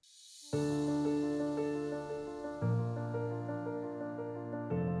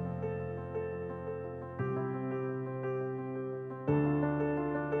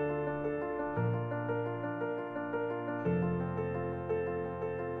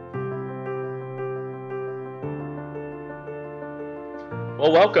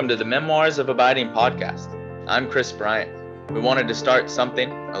Well, welcome to the Memoirs of Abiding podcast. I'm Chris Bryant. We wanted to start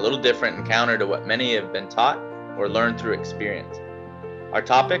something a little different and counter to what many have been taught or learned through experience. Our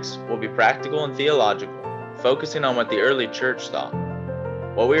topics will be practical and theological, focusing on what the early church thought.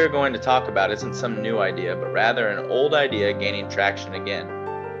 What we are going to talk about isn't some new idea, but rather an old idea gaining traction again.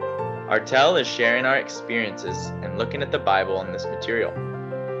 Our tell is sharing our experiences and looking at the Bible in this material.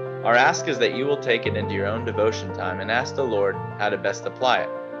 Our ask is that you will take it into your own devotion time and ask the Lord how to best apply it.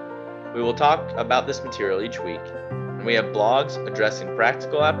 We will talk about this material each week, and we have blogs addressing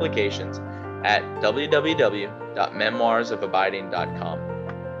practical applications at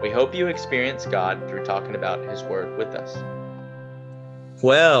www.memoirsofabiding.com. We hope you experience God through talking about His Word with us.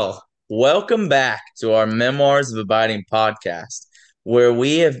 Well, welcome back to our Memoirs of Abiding podcast, where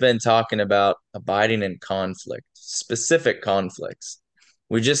we have been talking about abiding in conflict, specific conflicts.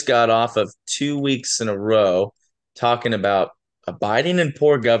 We just got off of 2 weeks in a row talking about abiding in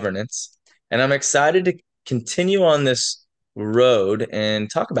poor governance, and I'm excited to continue on this road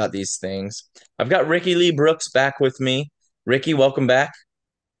and talk about these things. I've got Ricky Lee Brooks back with me. Ricky, welcome back.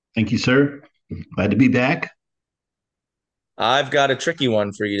 Thank you, sir. Glad to be back. I've got a tricky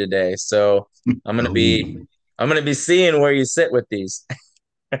one for you today, so I'm gonna be seeing where you sit with these.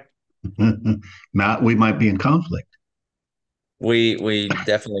 Now we might be in conflict. We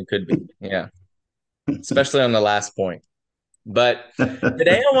definitely could be, yeah, especially on the last point. But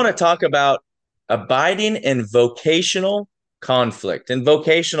today I want to talk about abiding in vocational conflict. And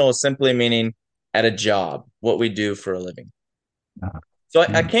vocational is simply meaning at a job, what we do for a living. So I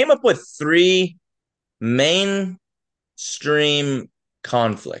Yeah. came up with three mainstream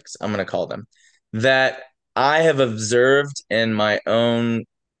conflicts, I'm going to call them, that I have observed in my own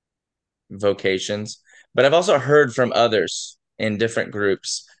vocations, but I've also heard from others in different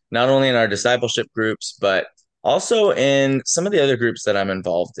groups, not only in our discipleship groups, but also in some of the other groups that I'm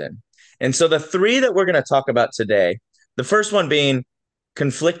involved in. And so the three that we're going to talk about today, the first one being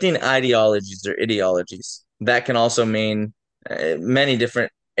conflicting ideologies or ideologies. That can also mean many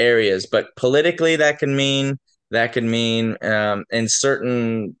different areas, but politically that can mean in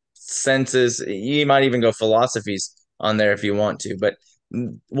certain senses, you might even go philosophies on there if you want to, but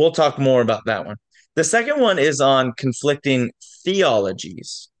we'll talk more about that one. The second one is on conflicting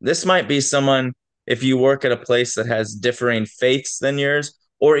theologies. This might be someone, if you work at a place that has differing faiths than yours,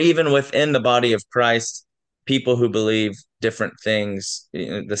 or even within the body of Christ, people who believe different things.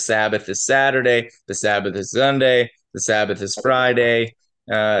 The Sabbath is Saturday, the Sabbath is Sunday, the Sabbath is Friday,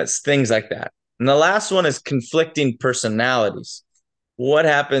 things like that. And the last one is conflicting personalities. What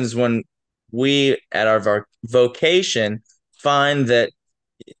happens when we, at our vocation, find that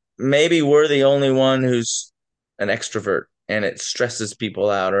maybe we're the only one who's an extrovert and it stresses people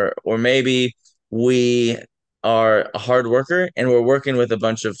out, or maybe we are a hard worker and we're working with a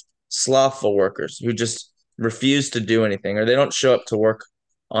bunch of slothful workers who just refuse to do anything, or they don't show up to work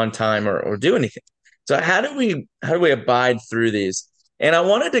on time, or do anything. So how do we abide through these? And I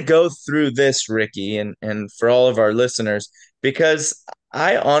wanted to go through this, Ricky, and for all of our listeners, because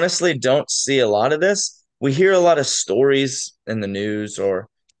I honestly don't see a lot of this. We hear a lot of stories in the news, or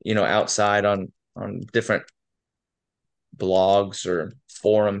outside on different blogs or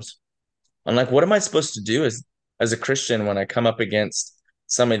forums. I'm like, what am I supposed to do as a Christian when I come up against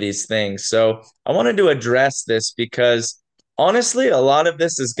some of these things? So I wanted to address this because honestly, a lot of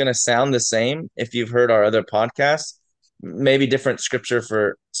this is going to sound the same if you've heard our other podcasts, maybe different scripture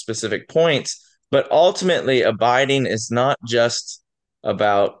for specific points, but ultimately abiding is not just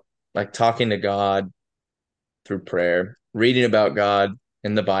about like talking to God through prayer, reading about God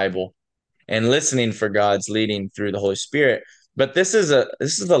in the Bible, and listening for God's leading through the Holy Spirit. But this is a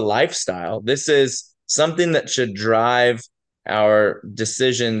lifestyle. This is something that should drive our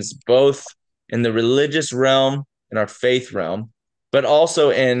decisions both in the religious realm, in our faith realm, but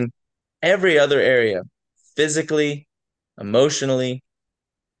also in every other area, physically, emotionally,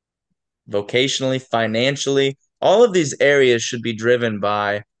 vocationally, financially. All of these areas should be driven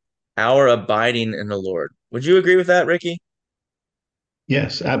by our abiding in the Lord. Would you agree with that, Ricky?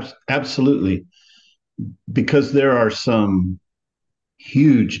 Yes, absolutely. Because there are some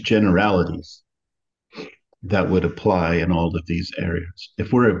huge generalities that would apply in all of these areas.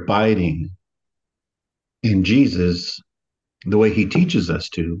 If we're abiding in Jesus the way he teaches us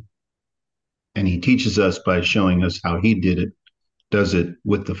to, and he teaches us by showing us how he did it, does it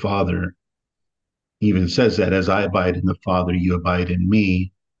with the Father, he even says that as I abide in the Father, you abide in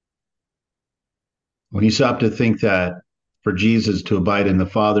me. When you stop to think that for Jesus to abide in the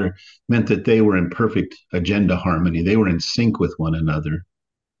Father meant that they were in perfect agenda harmony, they were in sync with one another.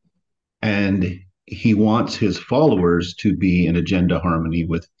 And he wants his followers to be in agenda harmony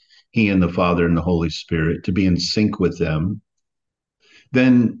with he and the Father and the Holy Spirit, to be in sync with them,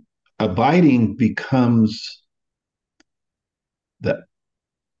 then abiding becomes that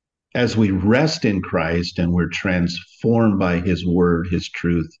as we rest in Christ and we're transformed by his word, his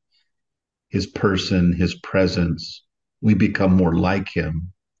truth, his person, his presence, we become more like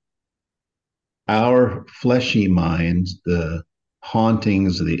him. Our fleshy minds, the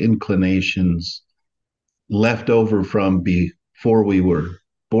hauntings, the inclinations left over from before we were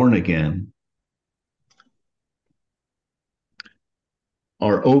born again,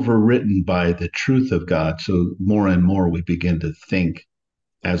 are overwritten by the truth of God. So more and more we begin to think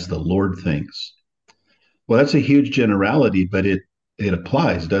as the Lord thinks. Well, that's a huge generality, but it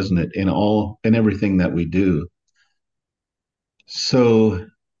applies, doesn't it, in everything that we do. So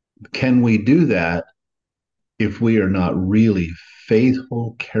can we do that if we are not really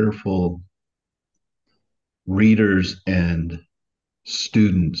faithful, careful readers and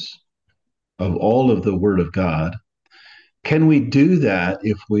students of all of the Word of God? Can we do that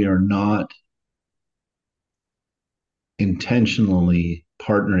if we are not intentionally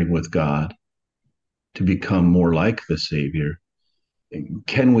partnering with God to become more like the Savior?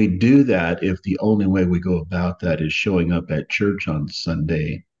 Can we do that if the only way we go about that is showing up at church on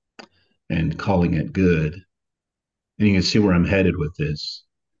Sunday and calling it good? And you can see where I'm headed with this.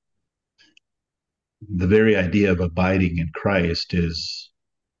 The very idea of abiding in Christ is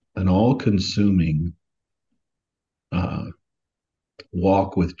an all consuming uh,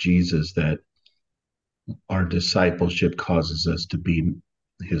 walk with Jesus, that our discipleship causes us to be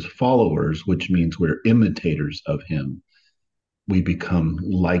his followers, which means we're imitators of him. We become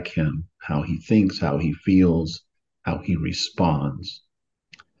like him, how he thinks, how he feels, how he responds.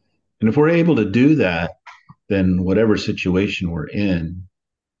 And if we're able to do that, then whatever situation we're in,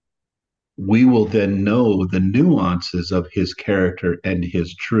 we will then know the nuances of his character and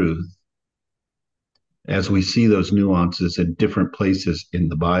his truth as we see those nuances in different places in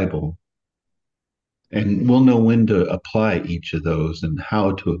the Bible. And we'll know when to apply each of those and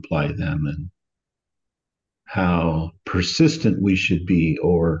how to apply them and how persistent we should be,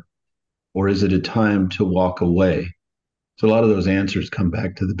 or is it a time to walk away? So a lot of those answers come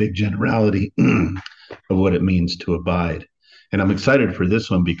back to the big generality of what it means to abide. And I'm excited for this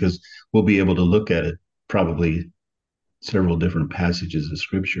one because we'll be able to look at it, probably several different passages of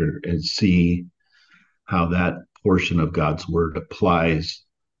scripture, and see how that portion of God's word applies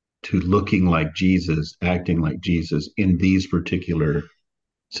to looking like Jesus, acting like Jesus in these particular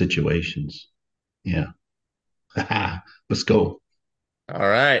situations. Yeah. Let's go. All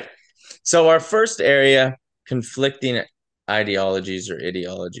right. So our first area, conflicting ideologies or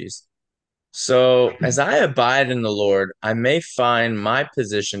ideologies. So as I abide in the Lord, I may find my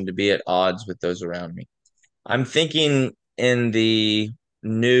position to be at odds with those around me. I'm thinking in the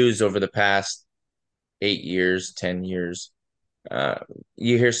news over the past 8 years, 10 years, uh,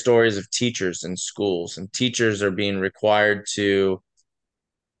 you hear stories of teachers in schools, and teachers are being required to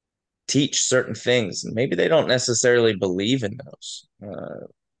teach certain things. Maybe they don't necessarily believe in those.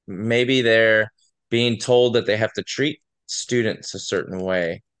 Maybe they're being told that they have to treat students a certain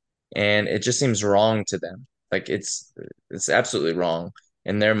way, and it just seems wrong to them. Like it's absolutely wrong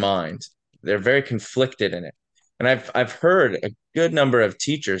in their mind. They're very conflicted in it. And I've heard a good number of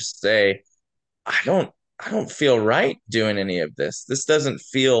teachers say, I don't I don't feel right doing any of this. This doesn't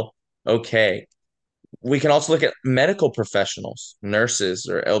feel okay. We can also look at medical professionals, nurses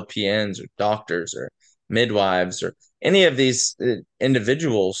or LPNs or doctors or midwives or any of these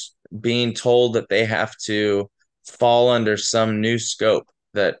individuals being told that they have to fall under some new scope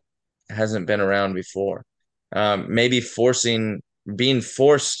that hasn't been around before. Maybe being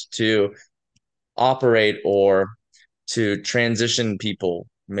forced to operate or to transition people,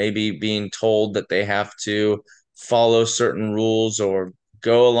 maybe being told that they have to follow certain rules or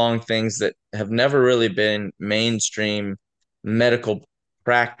go along things that have never really been mainstream medical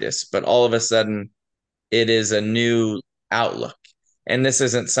practice, but all of a sudden it is a new outlook. And this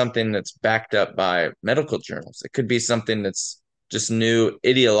isn't something that's backed up by medical journals. It could be something that's just new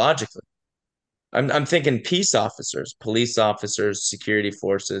ideologically. I'm thinking peace officers, police officers, security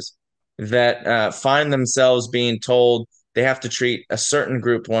forces that find themselves being told they have to treat a certain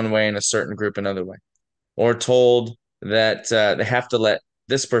group one way and a certain group another way, or told that they have to let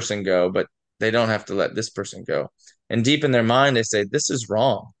this person go, but they don't have to let this person go. And deep in their mind, they say, this is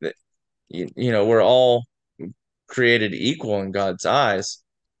wrong. That we're all created equal in God's eyes.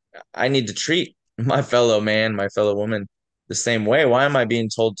 I need to treat my fellow man, my fellow woman the same way. Why am I being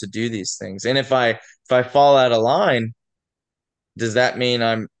told to do these things? And if I fall out of line, does that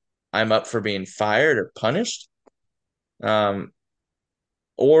mean I'm up for being fired or punished. Um,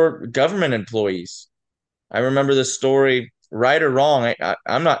 or government employees. I remember the story, right or wrong.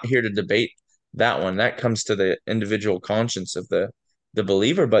 I'm not here to debate that one. That comes to the individual conscience of the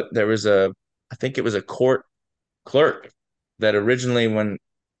believer. But there was I think it was a court clerk that originally, when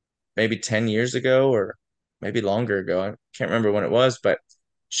maybe 10 years ago or maybe longer ago, I can't remember when it was, but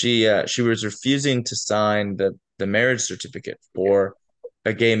she was refusing to sign the marriage certificate for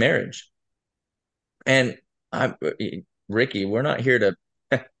a gay marriage. And I'm Ricky, we're not here to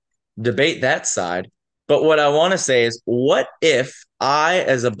debate that side. But what I want to say is, what if I,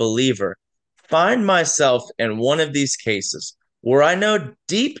 as a believer, find myself in one of these cases where I know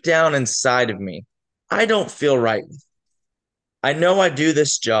deep down inside of me, I don't feel right. I know I do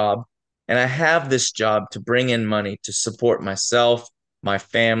this job and I have this job to bring in money to support myself, my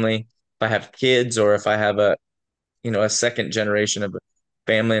family, if I have kids or if I have a second generation of a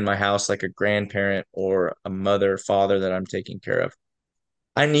family in my house, like a grandparent or a mother, father that I'm taking care of.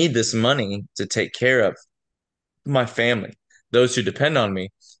 I need this money to take care of my family, those who depend on me.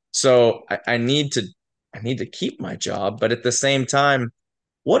 So I need to keep my job, but at the same time,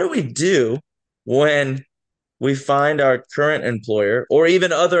 what do we do when we find our current employer or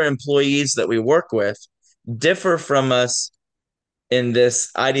even other employees that we work with differ from us in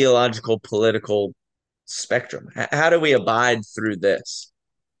this ideological political spectrum? How do we abide through this?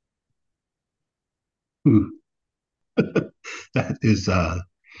 That is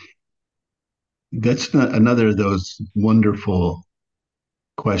that's not another of those wonderful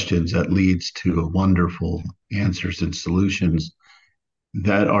questions that leads to wonderful answers and solutions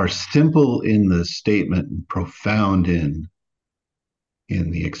that are simple in the statement and profound in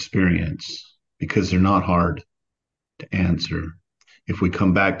the experience because they're not hard to answer. If we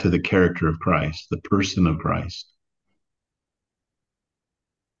come back to the character of Christ, the person of Christ,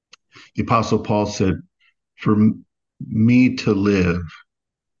 the Apostle Paul said, "For me to live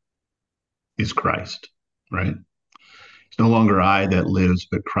is Christ," right? It's no longer I that lives,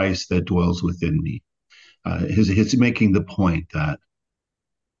 but Christ that dwells within me. He's making the point that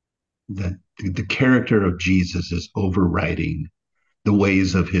the character of Jesus is overriding the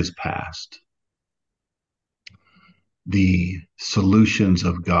ways of his past. The solutions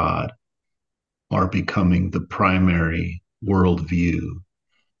of God are becoming the primary worldview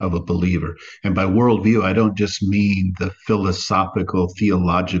of a believer. And by worldview, I don't just mean the philosophical,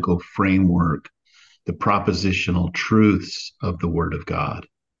 theological framework, the propositional truths of the Word of God,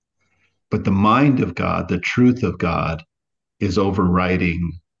 but the mind of God, the truth of God, is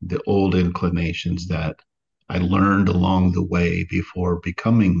overriding the old inclinations that I learned along the way before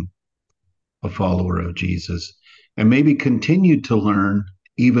becoming a follower of Jesus, and maybe continued to learn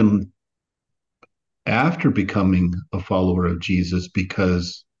even after becoming a follower of Jesus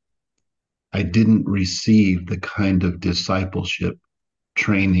because I didn't receive the kind of discipleship,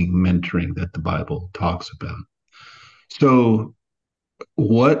 training, mentoring that the Bible talks about. So,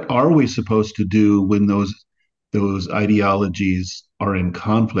 what are we supposed to do when those ideologies are in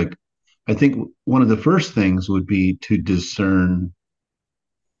conflict? I think one of the first things would be to discern,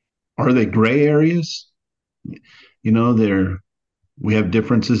 are they gray areas? You know, we have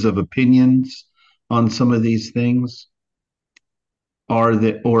differences of opinions on some of these things. Are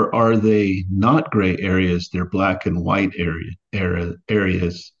they not gray areas? They're black and white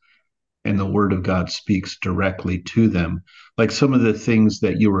areas, and the Word of God speaks directly to them. Like some of the things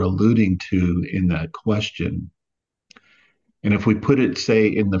that you were alluding to in that question. And if we put it, say,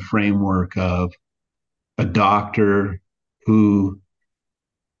 in the framework of a doctor who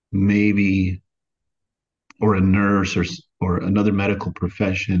maybe, or a nurse or another medical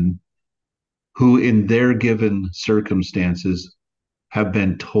profession who, in their given circumstances, have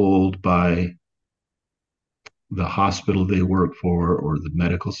been told by the hospital they work for or the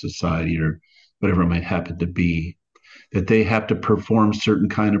medical society or whatever it might happen to be, that they have to perform certain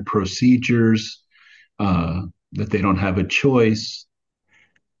kind of procedures, that they don't have a choice.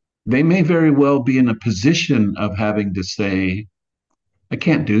 They may very well be in a position of having to say, I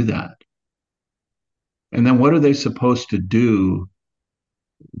can't do that. And then what are they supposed to do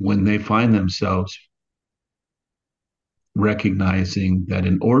when they find themselves recognizing that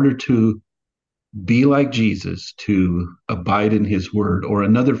in order to be like Jesus, to abide in his word, or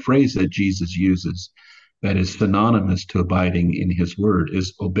another phrase that Jesus uses that is synonymous to abiding in his word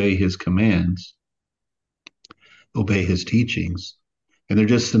is obey his commands, obey his teachings. And they're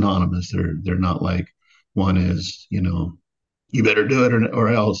just synonymous. They're not like one is, you better do it or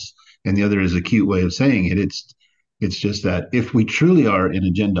else, and the other is a cute way of saying it. It's just that if we truly are in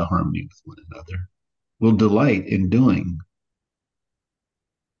agenda harmony with one another, we'll delight in doing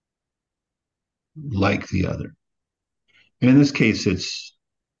like the other. And in this case, it's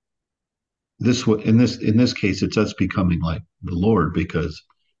this in this case, it's us becoming like the Lord, because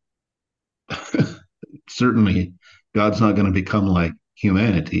certainly God's not going to become like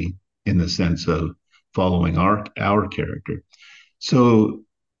humanity in the sense of following our character. So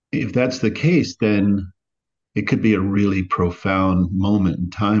if that's the case, then it could be a really profound moment in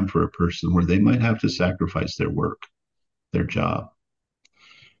time for a person where they might have to sacrifice their work, their job.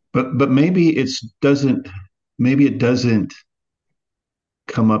 But maybe it doesn't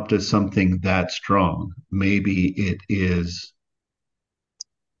come up to something that strong. Maybe it is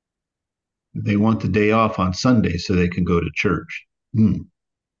they want the day off on Sunday so they can go to church. Hmm.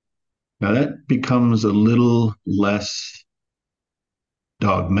 Now that becomes a little less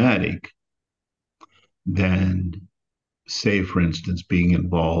dogmatic than, say, for instance, being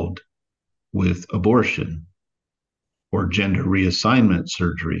involved with abortion or gender reassignment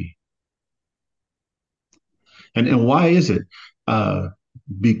surgery. And why is it? Uh,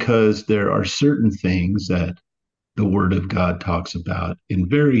 because there are certain things that the Word of God talks about in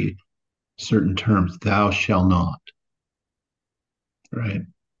very certain terms. Thou shalt not, right?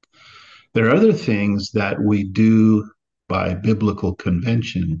 There are other things that we do by biblical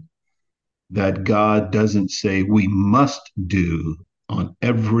convention that God doesn't say we must do on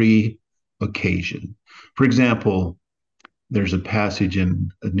every occasion. For example, there's a passage in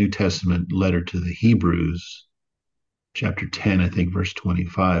a New Testament letter to the Hebrews, chapter 10, I think, verse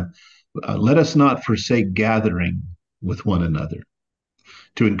 25. Let us not forsake gathering with one another,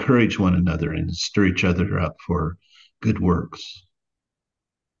 to encourage one another and stir each other up for good works.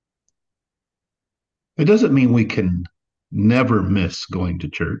 It doesn't mean we can never miss going to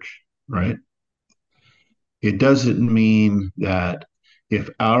church, right? It doesn't mean that if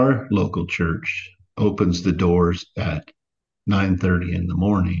our local church opens the doors at 9:30 in the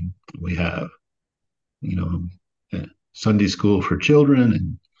morning, we have, you know, Sunday school for children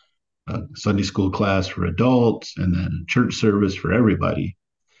and a Sunday school class for adults and then church service for everybody,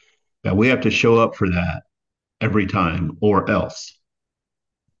 that we have to show up for that every time or else.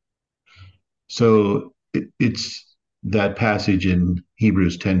 So it's that passage in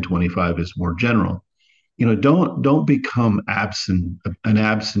Hebrews 10:25 is more general. Don't become an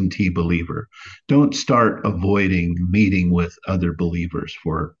absentee believer. Don't start avoiding meeting with other believers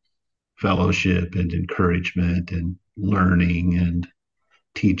for fellowship and encouragement and learning and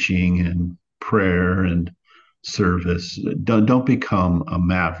teaching and prayer and service. Don't become a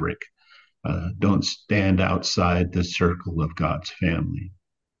maverick. Don't stand outside the circle of God's family.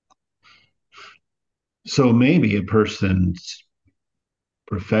 So maybe a person's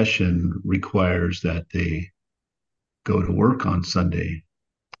profession requires that they go to work on Sunday,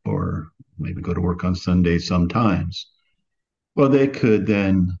 or maybe go to work on Sunday sometimes. Well, they could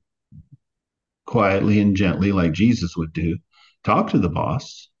then quietly and gently, like Jesus would do, talk to the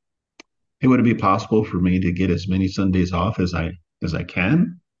boss. Hey, would it be possible for me to get as many Sundays off as I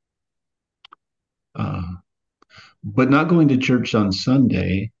can? Uh, but not going to church on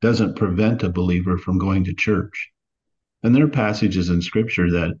Sunday doesn't prevent a believer from going to church. And there are passages in Scripture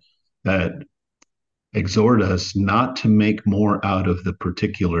that exhort us not to make more out of the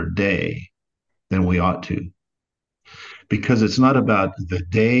particular day than we ought to, because it's not about the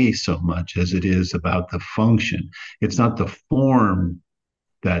day so much as it is about the function. It's not the form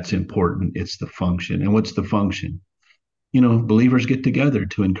that's important, it's the function. And what's the function? Believers get together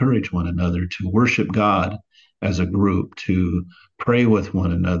to encourage one another, to worship God as a group, to pray with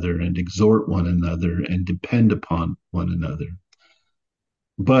one another and exhort one another and depend upon one another.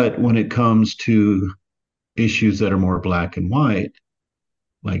 But when it comes to issues that are more black and white,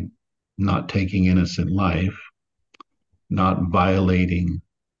 like not taking innocent life, not violating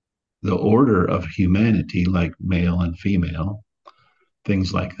the order of humanity, like male and female,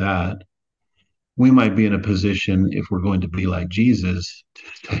 things like that, we might be in a position, if we're going to be like Jesus, to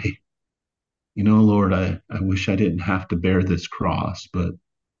say, Lord, I wish I didn't have to bear this cross, but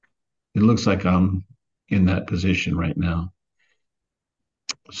it looks like I'm in that position right now.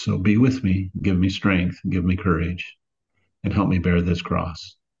 So be with me, give me strength, give me courage, and help me bear this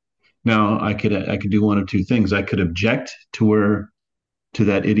cross. Now, I could do one of two things. I could object to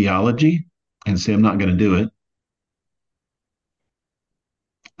that ideology and say I'm not going to do it.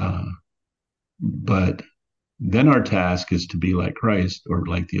 Uh, but then our task is to be like Christ, or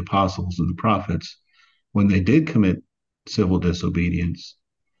like the apostles and the prophets. When they did commit civil disobedience,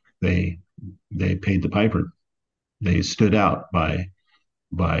 they they paid the piper. They stood out by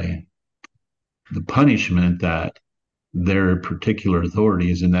the punishment that their particular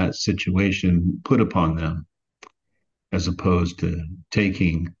authorities in that situation put upon them, as opposed to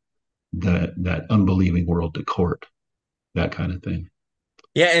taking that unbelieving world to court, that kind of thing.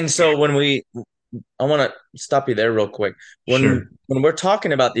 Yeah, and so I want to stop you there real quick. Sure. When we're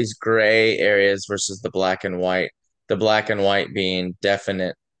talking about these gray areas versus the black and white being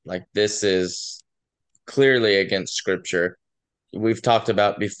definite, like this is clearly against scripture. We've talked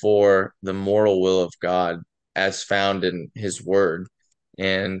about before the moral will of God as found in his word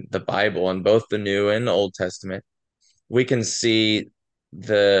in the Bible, in both the New and the Old Testament. We can see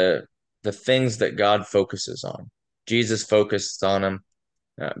the the things that God focuses on. Jesus focused on them.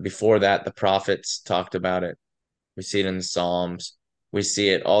 Before that, the prophets talked about it. We see it in the Psalms. We see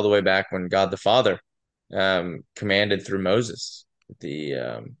it all the way back when God the Father commanded through Moses the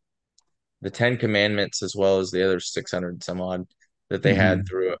um, the Ten Commandments, as well as the other 600 some odd that they had Hmm.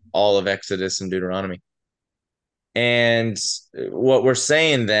 through all of Exodus and Deuteronomy. And what we're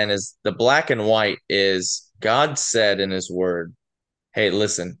saying then is the black and white is God said in his word, hey,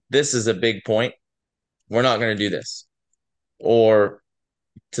 listen, this is a big point. We're not going to do this. Or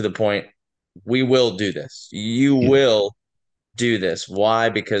to the point, we will do this. You Yeah. will do this. Why?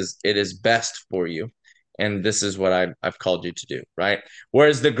 Because it is best for you. And this is what I've called you to do, right?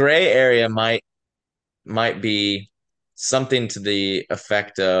 Whereas the gray area might be something to the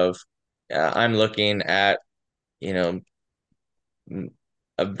effect of I'm looking at, you know,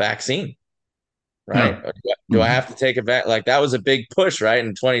 a vaccine, right? Yeah. Do I Hmm. have to take a like that was a big push, right?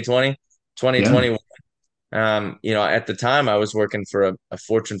 In 2020, Yeah. 2021. At the time I was working for a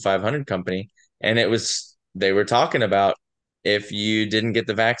Fortune 500 company, and they were talking about if you didn't get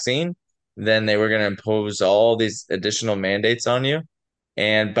the vaccine, then they were going to impose all these additional mandates on you.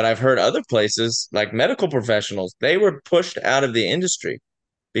 But I've heard other places like medical professionals, they were pushed out of the industry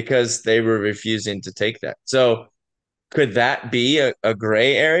because they were refusing to take that. So could that be a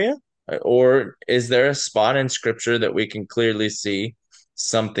gray area? Or is there a spot in scripture that we can clearly see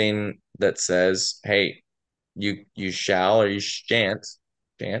something that says, hey, you shall or you shan't.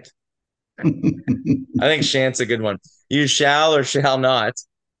 I think sha'n't's a good one. You shall or shall not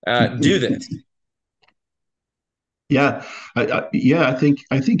do this. Yeah, yeah.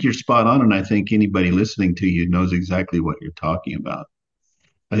 I think you're spot on, and I think anybody listening to you knows exactly what you're talking about.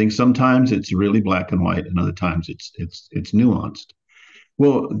 I think sometimes it's really black and white, and other times it's nuanced.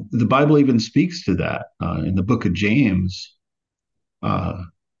 Well, the Bible even speaks to that in the book of James. Uh,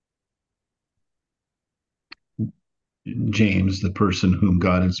 James, the person whom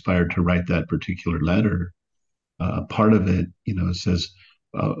God inspired to write that particular letter, part of it, says,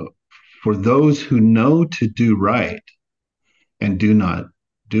 uh, "For those who know to do right and do not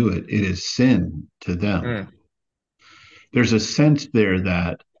do it, it is sin to them." Mm. There's a sense there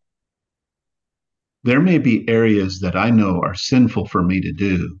that there may be areas that I know are sinful for me to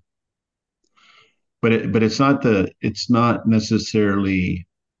do, but it's not necessarily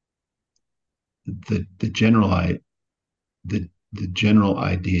the the general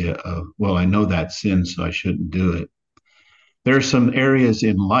idea of, well, I know that's sin, so I shouldn't do it. There are some areas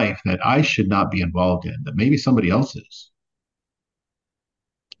in life that I should not be involved in that maybe somebody else is.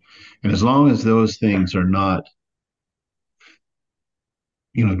 And as long as those things are not,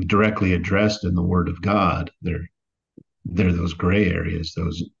 directly addressed in the Word of God, they're those gray areas,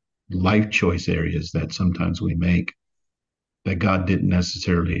 those life choice areas that sometimes we make that God didn't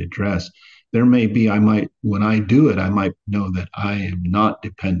necessarily address. There may be, when I do it, I might know that I am not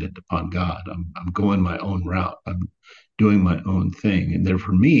dependent upon God. I'm going my own route. I'm doing my own thing. And there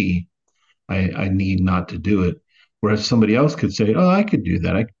for me, I need not to do it. Whereas somebody else could say, oh, I could do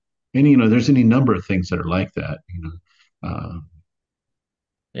that. There's any number of things that are like that.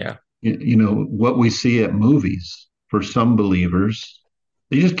 Yeah. What we see at movies for some believers,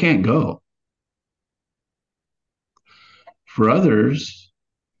 they just can't go. For others,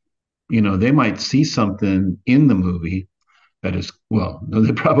 they might see something in the movie that is, well, no,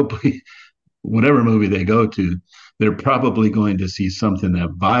 they probably, whatever movie they go to, they're probably going to see something that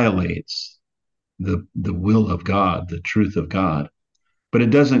violates the will of God, the truth of God. But it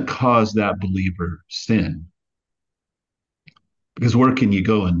doesn't cause that believer sin. Because where can you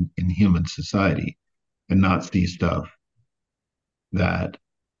go in human society and not see stuff that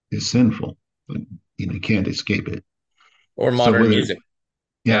is sinful? You can't escape it. Or So modern whether, music.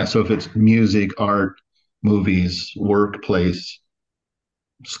 yeah, Yeah. so if it's music, art, movies, workplace,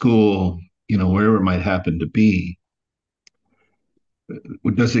 school, wherever it might happen to be,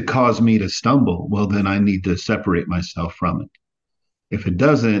 does it cause me to stumble? Well, then I need to separate myself from it. If it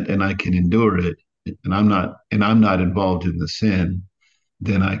doesn't, and I can endure it, and I'm not involved in the sin,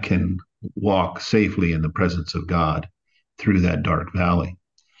 then I can walk safely in the presence of God through that dark valley.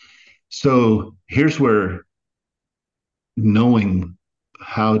 So here's where knowing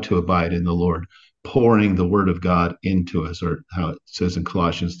how to abide in the Lord, pouring the word of God into us, or how it says in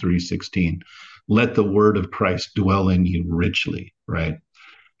Colossians 3:16, let the word of Christ dwell in you richly, right?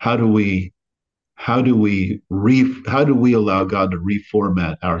 How do we how do we allow God to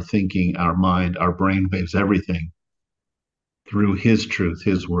reformat our thinking, our mind, our brain waves, everything through his truth,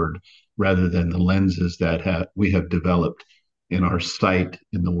 his word, rather than the lenses that we have developed in our sight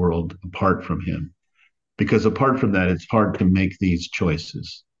in the world apart from him? Because apart from that, it's hard to make these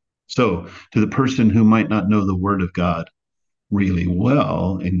choices. So, to the person who might not know the word of God really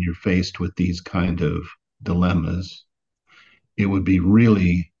well, and you're faced with these kind of dilemmas, it would be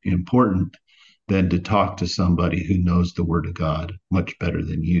really important then to talk to somebody who knows the word of God much better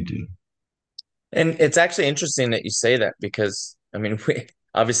than you do. And it's actually interesting that you say that because I mean, we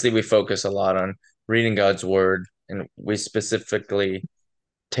obviously we focus a lot on reading God's word, and we specifically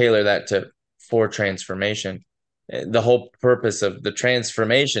tailor that to for transformation. The whole purpose of the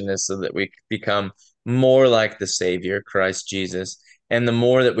transformation is so that we become more like the Savior, Christ Jesus. And the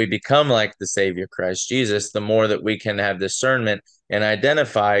more that we become like the Savior, Christ Jesus, the more that we can have discernment and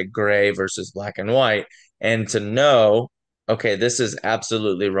identify gray versus black and white, and to know, okay, this is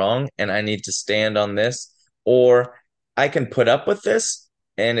absolutely wrong, and I need to stand on this, or I can put up with this,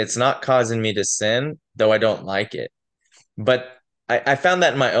 and it's not causing me to sin, though I don't like it. But I found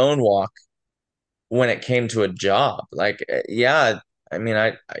that in my own walk when it came to a job. Like, yeah, I mean,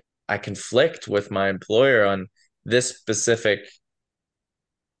 I conflict with my employer on this specific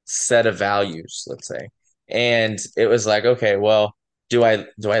set of values, let's say. And it was like, okay, well, do I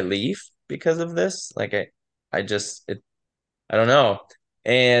leave because of this? Like I just I don't know.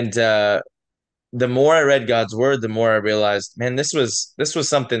 And the more I read God's word, the more I realized, man, this was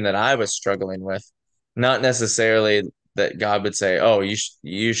something that I was struggling with, not necessarily that God would say, "Oh,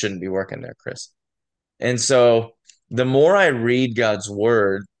 you shouldn't be working there, Chris." And so the more I read God's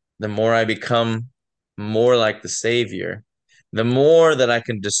word, the more I become more like the Savior, the more that I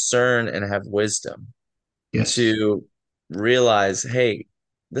can discern and have wisdom Yes. to realize, hey,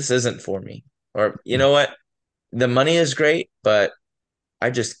 this isn't for me. Or you know what? The money is great, but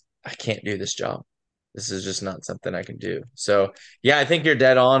I can't do this job. This is just not something I can do. So yeah, I think you're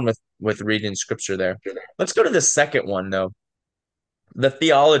dead on with reading scripture there. Let's go to the second one though, the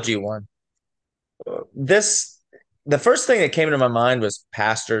theology one. This the first thing that came to my mind was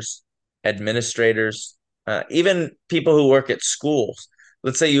pastors, administrators, even people who work at schools.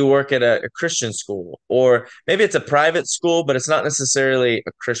 Let's say you work at a Christian school, or maybe it's a private school, but it's not necessarily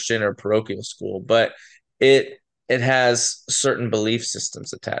a Christian or parochial school, but it it has certain belief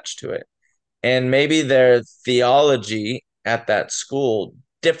systems attached to it. And maybe their theology at that school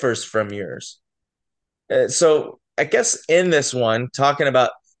differs from yours. So I guess in this one, talking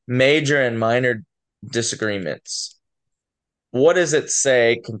about major and minor disagreements, what does it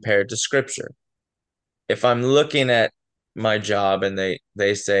say compared to scripture? If I'm looking at my job and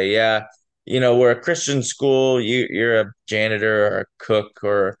they say, yeah, we're a Christian school, you're a janitor or a cook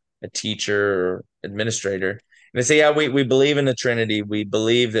or a teacher or administrator. And they say, yeah, we believe in the Trinity. We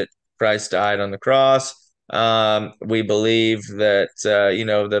believe that Christ died on the cross. We believe that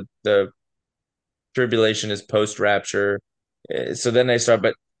the tribulation is post rapture. So then they start,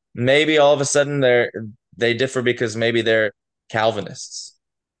 but maybe all of a sudden they differ because maybe they're Calvinists,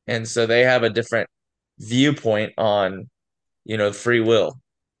 and so they have a different viewpoint on free will.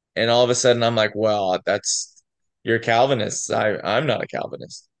 And all of a sudden I'm like, well, that's you're Calvinist. I'm not a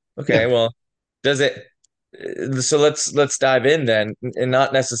Calvinist. Okay, Yeah. well, does it? So let's dive in then, and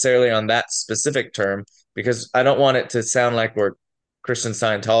not necessarily on that specific term, because I don't want it to sound like we're Christian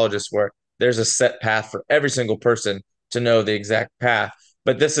Scientologists where there's a set path for every single person to know the exact path.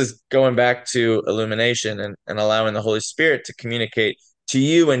 But this is going back to illumination and allowing the Holy Spirit to communicate to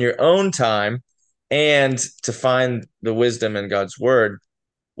you in your own time and to find the wisdom in God's word.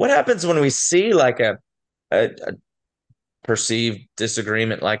 What happens when we see like a perceived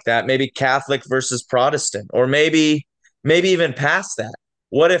disagreement like that, maybe Catholic versus Protestant, or maybe even past that?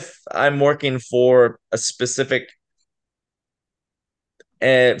 What if I'm working for a specific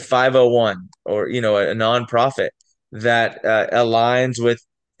 501, or a nonprofit that aligns with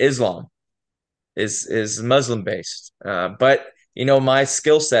Islam, is Muslim based, but my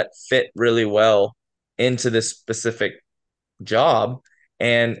skill set fit really well into this specific job,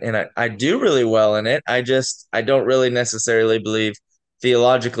 and I do really well in it. I don't really necessarily believe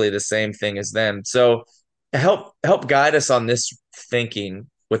theologically the same thing as them. So help guide us on this thinking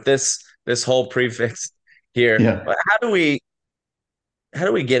with this whole prefix here. Yeah. How do we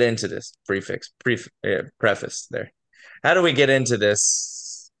get into this preface there? How do we get into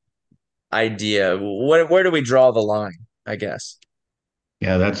this idea? Where do we draw the line, I guess?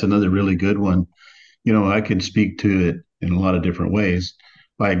 Yeah, that's another really good one. I can speak to it in a lot of different ways.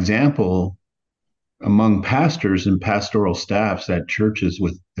 By example, among pastors and pastoral staffs at churches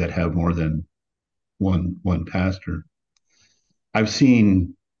with that have more than one pastor, I've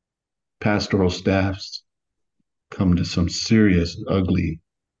seen pastoral staffs come to some serious, ugly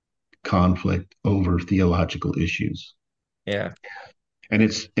conflict over theological issues. Yeah.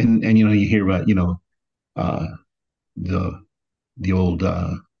 And you hear about uh, the the old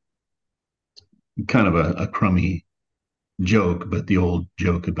kind of a crummy joke, but the old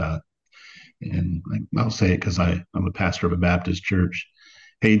joke about, and I'll say it because I'm a pastor of a Baptist church.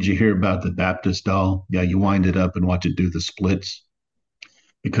 Hey, did you hear about the Baptist doll? Yeah, you wind it up and watch it do the splits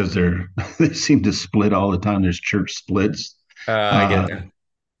because they seem to split all the time. There's church splits. I get Uh, that.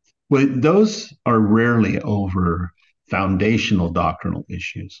 well, those are rarely over foundational doctrinal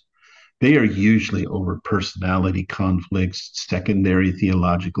issues. They are usually over personality conflicts, secondary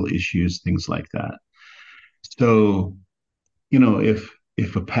theological issues, things like that. So,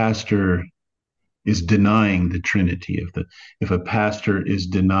 if a pastor is denying the Trinity, if a pastor is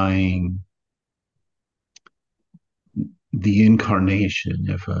denying the incarnation,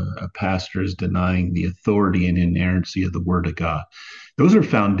 if a pastor is denying the authority and inerrancy of the Word of God, those are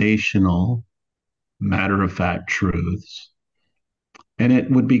foundational, matter of fact truths, and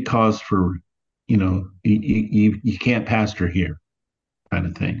it would be cause for, you can't pastor here, kind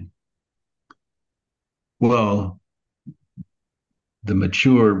of thing. Well, the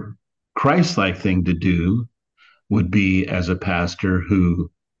mature Christ-like thing to do would be, as a pastor who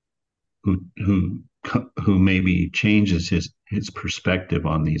who who maybe changes his perspective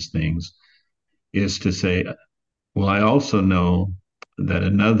on these things, is to say, well, I also know that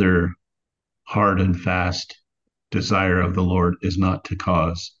another hard and fast desire of the Lord is not to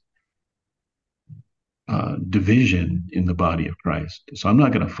cause division in the body of Christ. So I'm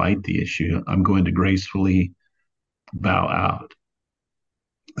not going to fight the issue. I'm going to gracefully bow out.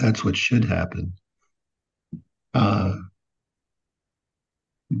 That's what should happen. Uh,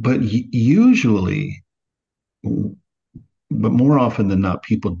 but usually, but more often than not,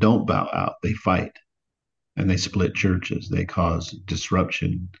 people don't bow out. They fight and they split churches. They cause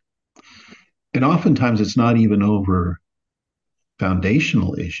disruption. And oftentimes it's not even over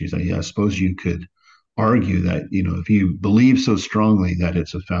foundational issues. I suppose you could argue that, if you believe so strongly that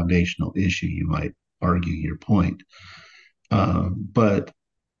it's a foundational issue, you might argue your point. But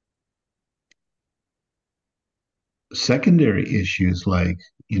secondary issues like,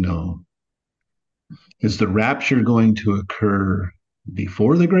 you know, is the rapture going to occur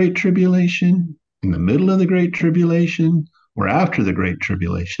before the Great Tribulation, in the middle of the Great Tribulation, or after the Great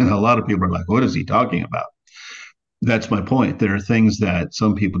Tribulation? A lot of people are like, what is he talking about? That's my point. There are things that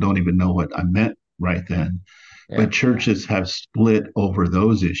some people don't even know what I meant right then, Yeah. but churches have split over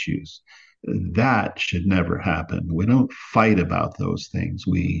those issues. That should never happen. We don't fight about those things.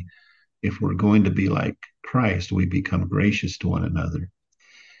 If we're going to be like Christ, we become gracious to one another.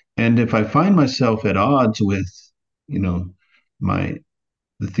 And if I find myself at odds with, you know, my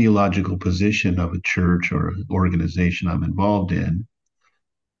the theological position of a church or organization I'm involved in,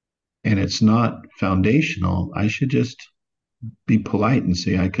 and it's not foundational, I should just be polite and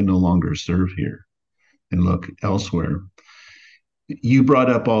say I can no longer serve here and look elsewhere. You brought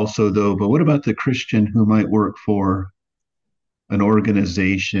up also, though, but what about the Christian who might work for an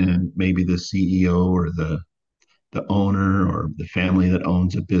organization, maybe the CEO or the owner or the family that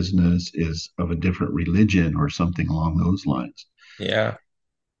owns a business is of a different religion or something along those lines? Yeah.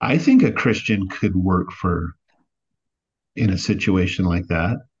 I think a Christian could work for in a situation like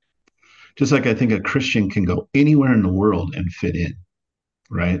that. Just like I think a Christian can go anywhere in the world and fit in,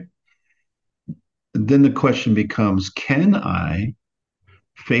 right? Then the question becomes, can I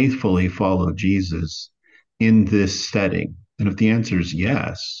faithfully follow Jesus in this setting? And if the answer is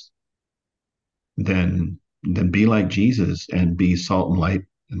yes, then be like Jesus and be salt and light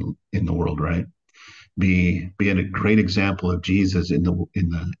in the world, right? Be a great example of Jesus in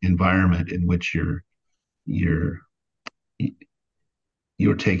the environment in which you're you're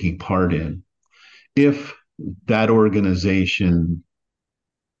taking part in. If that organization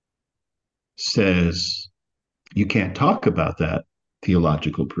says you can't talk about that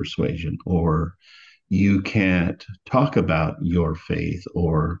theological persuasion, or you can't talk about your faith,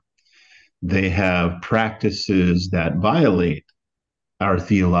 or they have practices that violate our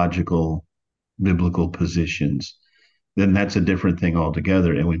theological biblical positions, then that's a different thing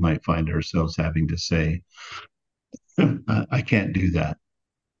altogether. And we might find ourselves having to say, I can't do that.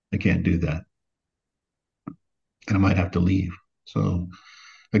 I can't do that. And I might have to leave. So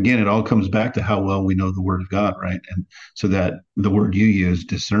again, it all comes back to how well we know the Word of God, right? And so that the word you use,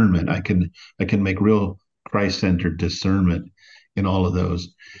 discernment, I can make real Christ-centered discernment in all of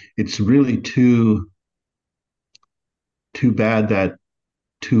those. It's really too bad that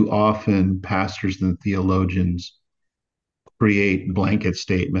too often pastors and theologians create blanket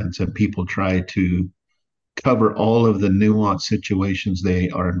statements and people try to cover all of the nuanced situations they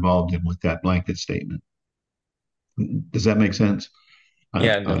are involved in with that blanket statement. Does that make sense?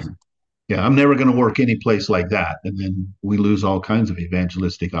 Yeah, it Uh, does. yeah, I'm never going to work any place like that. And then we lose all kinds of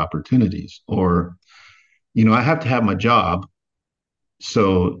evangelistic opportunities. Or, I have to have my job.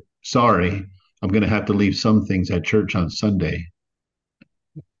 So sorry, I'm going to have to leave some things at church on Sunday.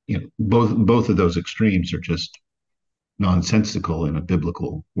 Both of those extremes are just nonsensical in a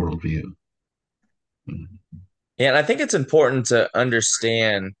biblical worldview. Yeah, and I think it's important to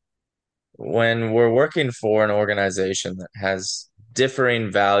understand when we're working for an organization that has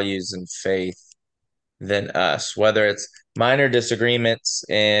differing values and faith than us, whether it's minor disagreements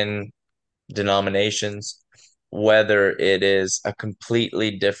in denominations, whether it is a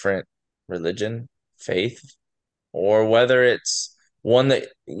completely different religion, faith, or whether it's one that,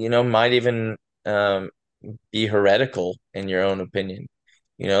 might even be heretical in your own opinion.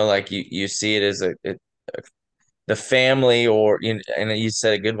 Like you see it as the family, or and you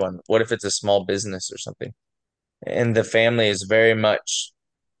said a good one. What if it's a small business or something, and the family is very much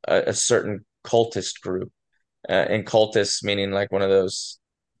a certain cultist group, and cultists meaning like one of those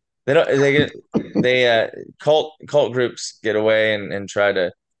they don't they get they cult groups get away and try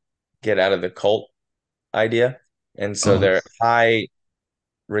to get out of the cult idea, and so Oh, they're high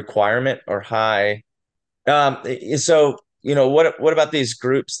requirement or high. So what about these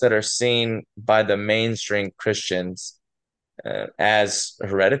groups that are seen by the mainstream Christians as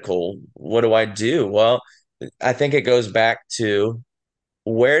heretical? What do I do? Well, I think it goes back to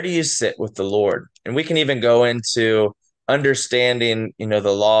where do you sit with the Lord? And we can even go into understanding,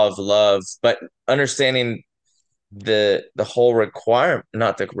 the law of love, but understanding the whole requirement,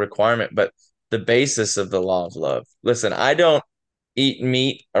 not the requirement, but the basis of the law of love. Listen, I don't eat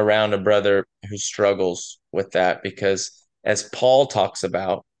meat around a brother who struggles with that because as Paul talks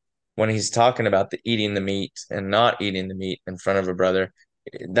about when he's talking about the eating the meat and not eating the meat in front of a brother,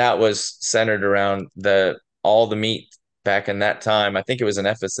 that was centered around the all the meat back in that time. I think it was in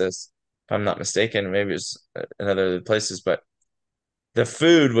Ephesus, if I'm not mistaken. Maybe it was in other places, but the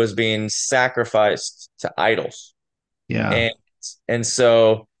food was being sacrificed to idols. yeah. And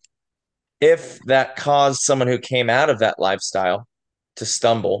so if that caused someone who came out of that lifestyle to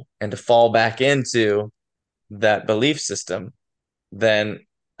stumble and to fall back into that belief system, then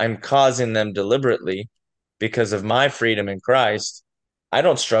I'm causing them deliberately because of my freedom in Christ. I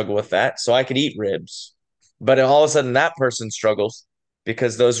don't struggle with that, so I could eat ribs. But all of a sudden, that person struggles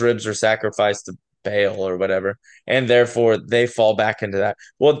because those ribs are sacrificed to Baal or whatever, and therefore they fall back into that.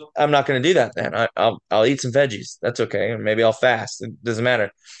 Well, I'm not going to do that then. I'll eat some veggies. That's okay, or maybe I'll fast. It doesn't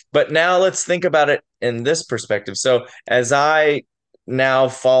matter. But now let's think about it in this perspective. So as I now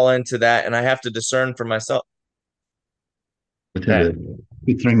fall into that, and I have to discern for myself To that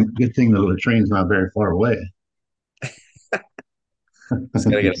the good thing though, the train's not very far away. just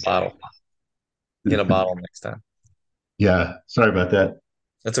got to get a bottle. Get a bottle next time. Yeah, sorry about that.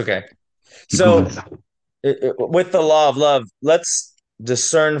 That's okay. Keep going. So, with the law of love, let's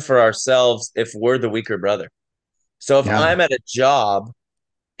discern for ourselves if we're the weaker brother. So, if Yeah, I'm at a job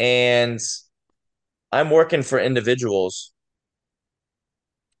and I'm working for individuals,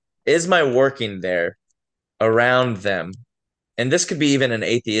 is my working there around them? And this could be even an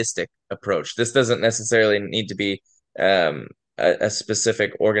atheistic approach. This doesn't necessarily need to be a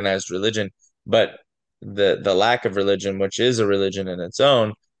specific organized religion, but the lack of religion, which is a religion in its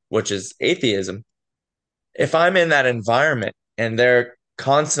own, which is atheism. If I'm in that environment and they're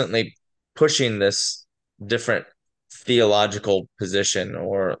constantly pushing this different theological position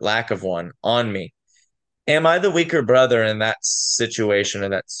or lack of one on me, am I the weaker brother in that situation or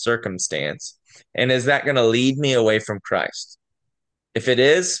that circumstance? And is that going to lead me away from Christ? If it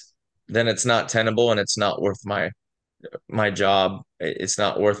is, then it's not tenable and it's not worth my job. It's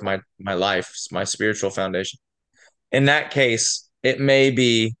not worth my life, my spiritual foundation. In that case, it may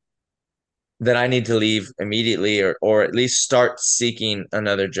be that I need to leave immediately or at least start seeking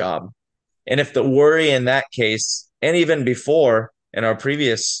another job. And if the worry in that case, and even before in our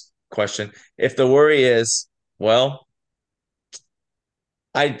previous question, if the worry is, well,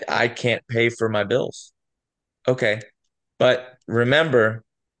 I can't pay for my bills. Okay. But remember,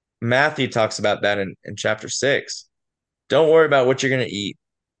 Matthew talks about that in chapter 6. Don't worry about what you're going to eat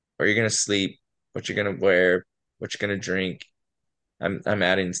or you're going to sleep, what you're going to wear, what you're going to drink. I'm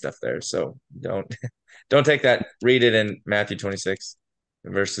adding stuff there. So don't don't take that. Read it in Matthew 26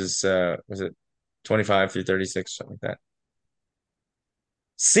 verses was it 25 through 36, something like that.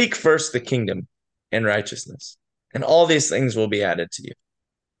 Seek first the kingdom and righteousness, and all these things will be added to you.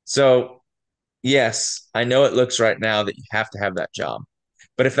 So, yes, I know it looks right now that you have to have that job.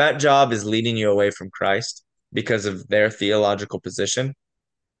 But if that job is leading you away from Christ because of their theological position,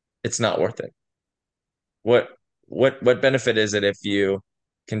 it's not worth it. What what benefit is it if you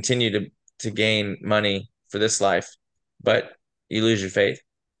continue to gain money for this life, but you lose your faith?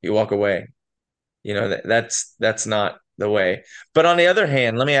 You walk away. That's not the way. But on the other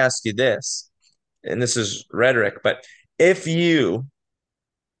hand, let me ask you this, and this is rhetoric, but if you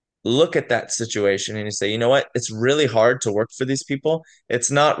look at that situation and you say, you know what, it's really hard to work for these people. It's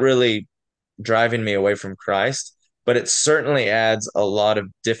not really driving me away from Christ, but it certainly adds a lot of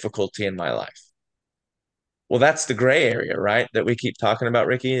difficulty in my life. Well, that's the gray area, right? That we keep talking about,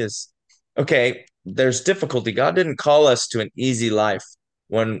 Ricky, is okay, there's difficulty. God didn't call us to an easy life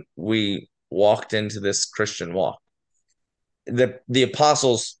when we walked into this Christian walk. The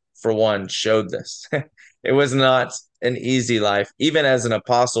apostles, for one, showed this. It was not an easy life. Even as an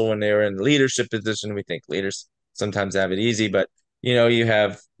apostle, when they were in leadership position, we think leaders sometimes have it easy, but you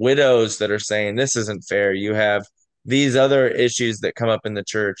have widows that are saying this isn't fair. You have these other issues that come up in the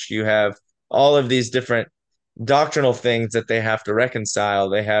church. You have all of these different doctrinal things that they have to reconcile.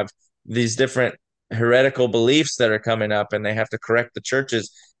 They have these different heretical beliefs that are coming up and they have to correct the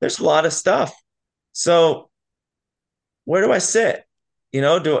churches. There's a lot of stuff. So where do I sit?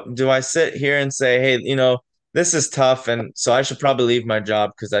 Do I sit here and say, hey, this is tough, and so I should probably leave my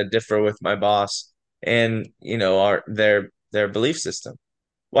job because I differ with my boss and their belief system.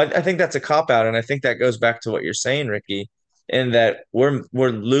 Well, I think that's a cop out, and I think that goes back to what you're saying, Ricky, in that we're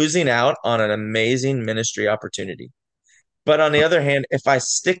losing out on an amazing ministry opportunity. But on the other hand, if I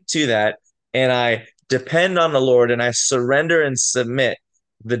stick to that and I depend on the Lord and I surrender and submit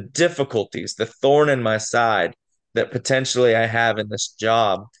the difficulties, the thorn in my side that potentially I have in this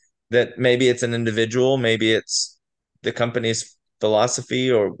job, that maybe it's an individual, maybe it's the company's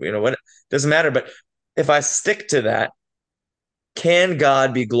philosophy or what, doesn't matter. But if I stick to that, can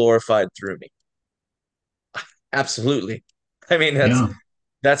God be glorified through me? Absolutely. I mean, Yeah.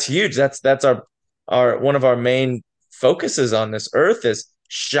 that's huge. That's our one of our main focuses on this earth is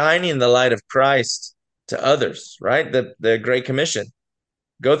shining the light of Christ to others, right? The Great Commission.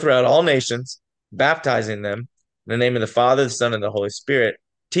 Go throughout all nations, baptizing them in the name of the Father, the Son, and the Holy Spirit,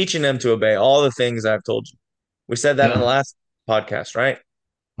 teaching them to obey all the things I've told you. We said that in the Yeah. last podcast, right?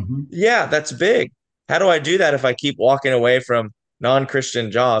 Mhm. Yeah, that's big. How do I do that if I keep walking away from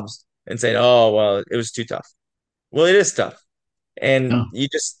non-Christian jobs and saying, "Oh, well, it was too tough." Well, it is tough. And Yeah.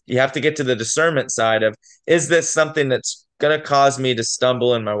 you have to get to the discernment side of, is this something that's going to cause me to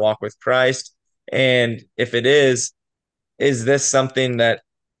stumble in my walk with Christ? And if it is this something that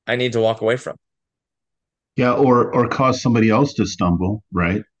I need to walk away from? Yeah. Or cause somebody else to stumble,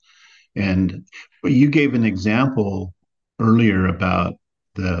 right? And you gave an example earlier about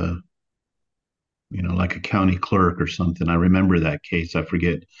the, like a county clerk or something. I remember that case. I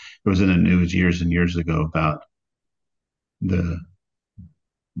forget. It was in the news years and years ago about the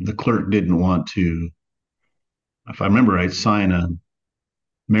the clerk didn't want to, if I remember right, sign a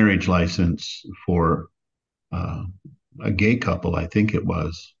marriage license for uh, a gay couple. I think it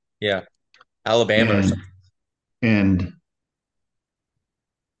was, Yeah, Alabama or and something. and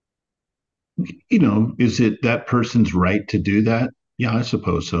is it that person's right to do that? Yeah, I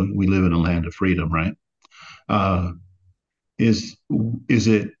suppose so. We live in a land of freedom, right? Uh, is is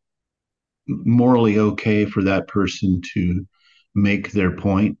it morally okay for that person to make their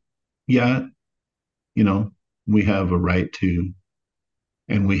point? Yeah, you know, we have a right to,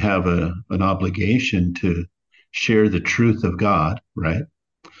 and we have an obligation to share the truth of God, right?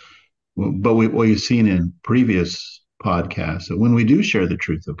 But what you've seen in previous podcasts, that when we do share the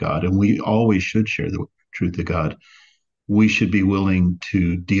truth of God, and we always should share the truth of God, we should be willing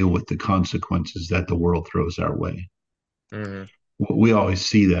to deal with the consequences that the world throws our way. Hmm. We always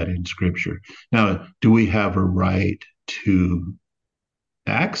see that in Scripture. Now, do we have a right to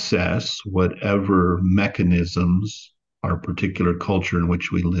access whatever mechanisms our particular culture in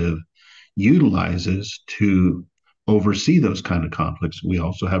which we live utilizes to oversee those kind of conflicts? We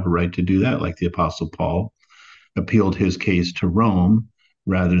also have a right to do that, like the Apostle Paul appealed his case to Rome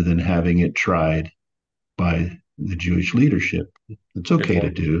rather than having it tried by the Jewish leadership. It's Good okay to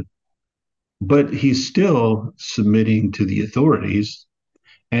point. do, but he's still submitting to the authorities,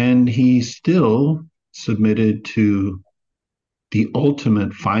 and he still submitted to the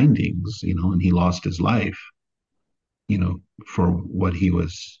ultimate findings, and he lost his life. for what he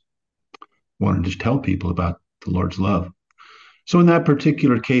was wanting to tell people about the Lord's love. So in that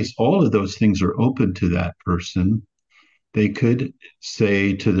particular case, all of those things are open to that person. They could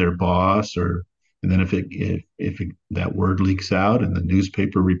say to their boss, or and then if that word leaks out and the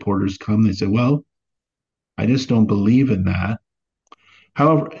newspaper reporters come, they say, "Well, I just don't believe in that.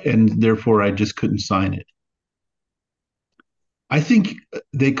 However, and therefore I just couldn't sign it." I think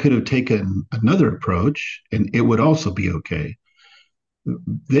they could have taken another approach, and it would also be okay.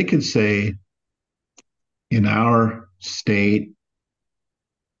 They could say, in our state,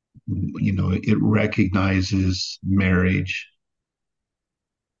 it recognizes marriage,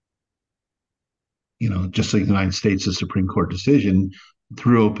 just like the United States, the Supreme Court decision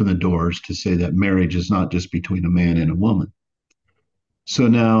threw open the doors to say that marriage is not just between a man and a woman. So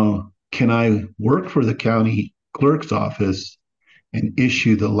now, can I work for the county clerk's office and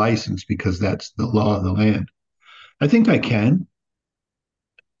issue the license because that's the law of the land? I think I can,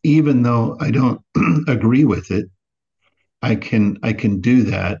 even though I don't agree with it. I can do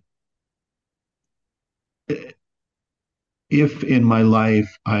that if in my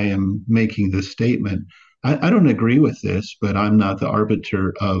life I am making this statement. I don't agree with this, but I'm not the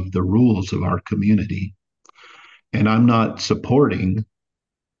arbiter of the rules of our community, and I'm not supporting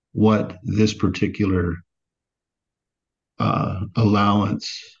what this particular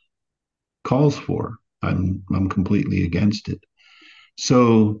allowance calls for. I'm completely against it.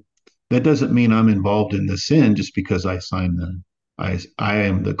 So that doesn't mean I'm involved in the sin just because I am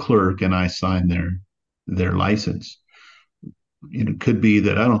the clerk and I sign their license. It could be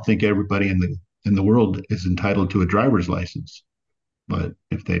that I don't think everybody in the world is entitled to a driver's license, but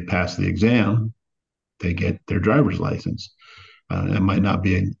if they pass the exam, they get their driver's license. It might not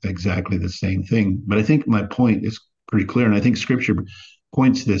be exactly the same thing, but I think my point is pretty clear, and I think Scripture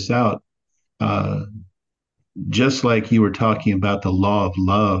points this out. Uh, just like you were talking about the law of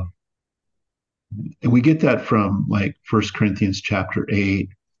love, and we get that from like First Corinthians chapter 8,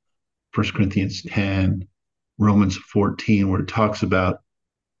 First Corinthians 10, Romans 14, where it talks about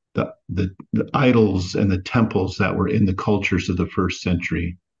the idols and the temples that were in the cultures of the first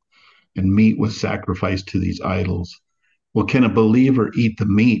century, and meat was sacrificed to these idols. Well, can a believer eat the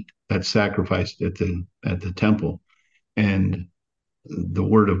meat that's sacrificed at the temple? And the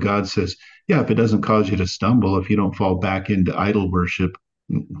word of God says, yeah, if it doesn't cause you to stumble, if you don't fall back into idol worship,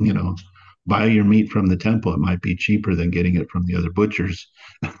 you know, buy your meat from the temple. It might be cheaper than getting it from the other butchers,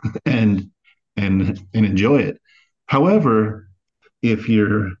 and and enjoy it. However, if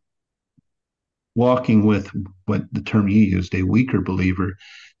you're walking with what the term you used, a weaker believer,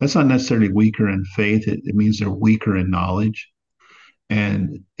 that's not necessarily weaker in faith. It means they're weaker in knowledge.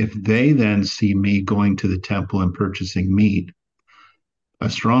 And if they then see me going to the temple and purchasing meat, a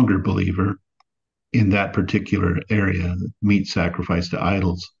stronger believer in that particular area, meat sacrifice to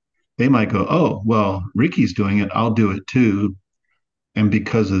idols, they might go, oh, well, Ricky's doing it. I'll do it too. And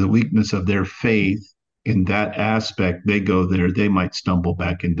because of the weakness of their faith in that aspect, they go there, they might stumble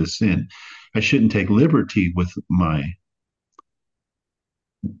back into sin. I shouldn't take liberty with my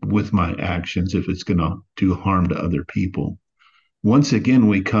actions if it's going to do harm to other people. Once again,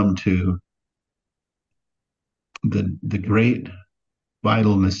 we come to the great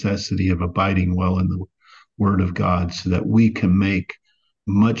vital necessity of abiding well in the Word of God, so that we can make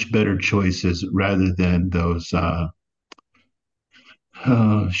much better choices rather than those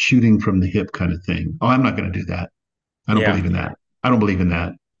shooting from the hip kind of thing. Oh, I'm not going to do that. I don't Yeah, believe in that. I don't believe in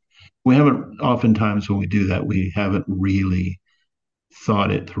that. We haven't, oftentimes when we do that, we haven't really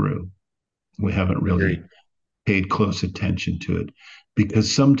thought it through. We haven't really agreed. paid close attention to it,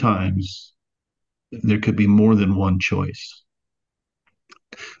 because sometimes there could be more than one choice.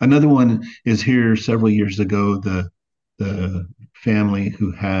 Another one is here several years ago, the family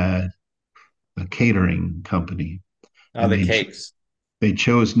who had a catering company, Oh, and the they cakes. they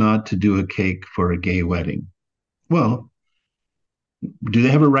chose not to do a cake for a gay wedding. Well, do they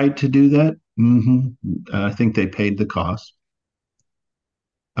have a right to do that? I think they paid the cost.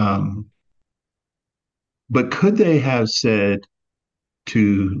 Um, but could they have said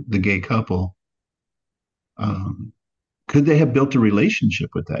to the gay couple, um, could they have built a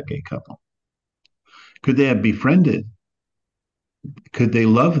relationship with that gay couple? Could they have befriended? Could they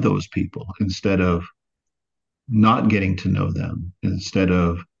love those people instead of not getting to know them, instead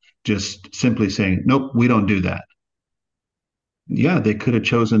of just simply saying, nope, we don't do that? Yeah, they could have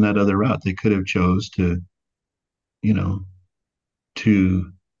chosen that other route. They could have chose you know,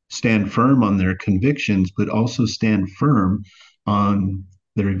 to stand firm on their convictions, but also stand firm on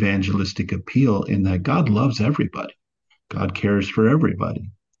their evangelistic appeal, in that God loves everybody. God cares for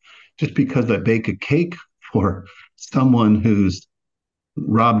everybody. Just because I bake a cake for someone who's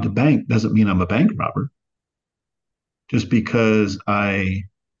robbed a bank doesn't mean I'm a bank robber. Just because I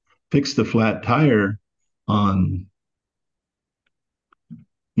fixed the flat tire on,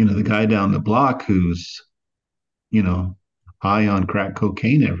 the guy down the block who's, you know, high on crack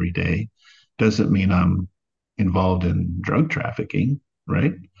cocaine every day doesn't mean I'm involved in drug trafficking,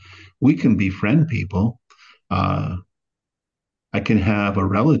 right? We can befriend people. Uh, I can have a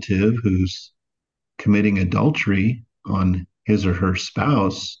relative who's committing adultery on his or her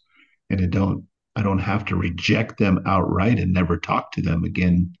spouse, and I don't have to reject them outright and never talk to them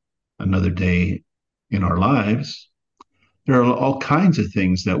again another day in our lives. There are all kinds of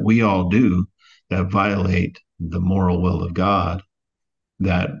things that we all do that violate the moral will of God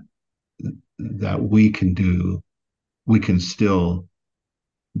that we can do. We can still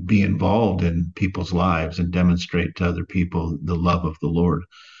be involved in people's lives and demonstrate to other people the love of the Lord.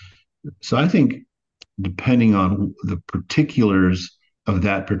 So I think depending on the particulars of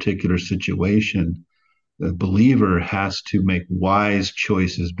that particular situation, the believer has to make wise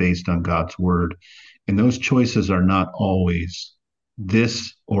choices based on God's word. And those choices are not always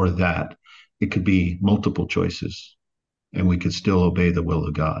this or that. It could be multiple choices, and we could still obey the will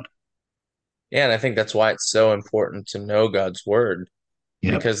of God. Yeah, and I think that's why it's so important to know God's word,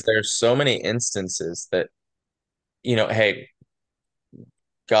 Yep. because there's so many instances that, hey,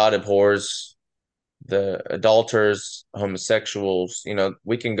 God abhors the adulterers, homosexuals.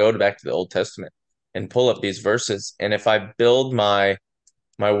 We can go back to the Old Testament and pull up these verses. And if I build my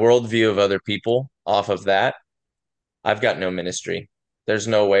worldview of other people off of that, I've got no ministry. There's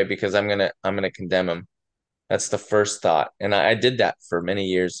no way, because I'm gonna condemn them. That's the first thought. And I did that for many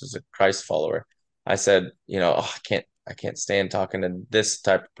years as a Christ follower. I said, "Oh, I can't stand talking to this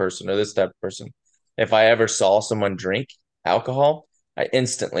type of person or this type of person." If I ever saw someone drink alcohol, I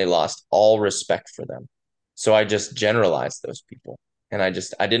instantly lost all respect for them. So I just generalized those people. And I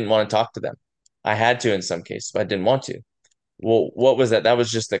didn't want to talk to them. I had to in some cases, but I didn't want to. Well, what was that? That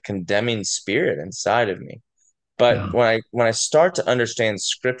was just a condemning spirit inside of me. But Yeah. when I start to understand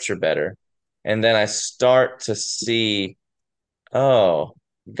scripture better, and then I start to see, oh,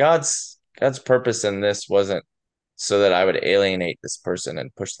 God's purpose in this wasn't so that I would alienate this person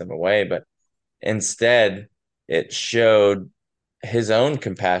and push them away, but instead it showed his own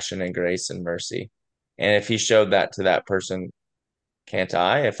compassion and grace and mercy. And if he showed that to that person, can't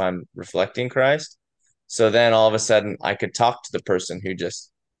I, if I'm reflecting Christ? So then all of a sudden I could talk to the person who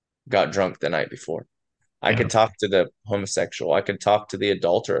just got drunk the night before. I Yeah. could talk to the homosexual. I could talk to the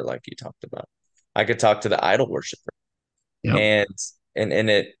adulterer, like you talked about. I could talk to the idol worshiper. Yep. And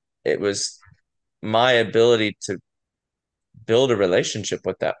it was my ability to build a relationship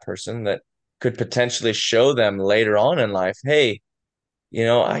with that person that could potentially show them later on in life, hey,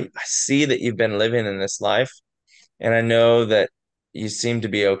 I see that you've been living in this life, and I know that you seem to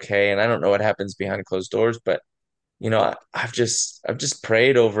be okay. And I don't know what happens behind closed doors, but I've just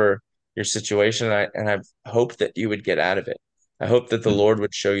prayed over your situation, and I've hoped that you would get out of it. I hope that the Lord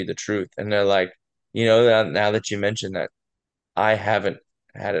would show you the truth. And they're like, now that you mentioned that, I haven't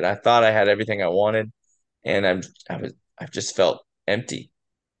had it. I thought I had everything I wanted, and I've just felt empty.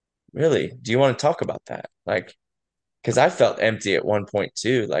 Really? Do you want to talk about that? Like, because I felt empty at one point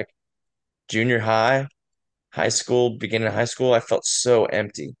too, like junior high, high school, beginning of high school, I felt so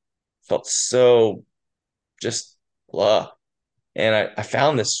empty, felt so just blah. And I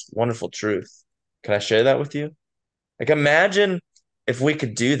found this wonderful truth. Can I share that with you? Like, imagine if we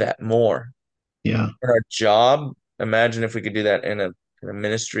could do that more Yeah. in our job. Imagine if we could do that in a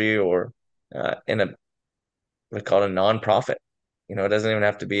ministry, or in a, we call it a nonprofit. It doesn't even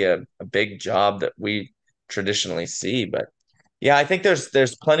have to be a big job that we traditionally see. But yeah, I think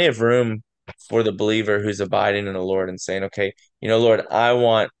there's plenty of room for the believer who's abiding in the Lord and saying, okay, Lord, I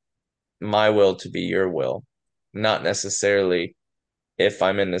want my will to be your will, not necessarily if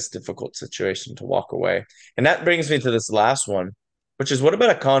I'm in this difficult situation to walk away. And that brings me to this last one, which is, what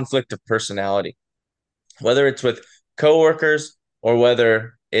about a conflict of personality? Whether it's with coworkers, or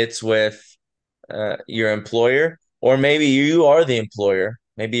whether it's with your employer, or maybe you are the employer,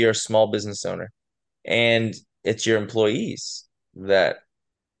 maybe you're a small business owner, and it's your employees that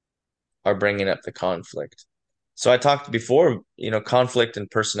are bringing up the conflict. So I talked before, conflict and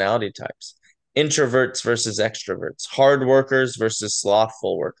personality types, introverts versus extroverts, hard workers versus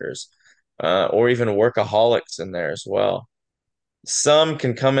slothful workers, or even workaholics in there as well. Some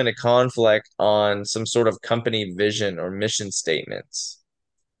can come into conflict on some sort of company vision or mission statements,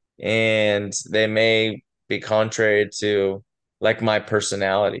 and they may be contrary to, like, my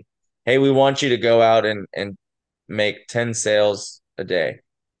personality. Hey, we want you to go out and make 10 sales a day.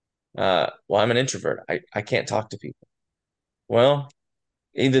 Well, I'm an introvert. I can't talk to people. Well,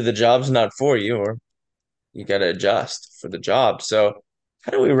 either the job's not for you or you got to adjust for the job. So,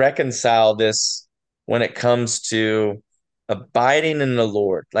 how do we reconcile this when it comes to abiding in the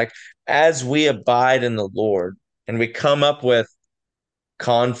Lord? Like, as we abide in the Lord and we come up with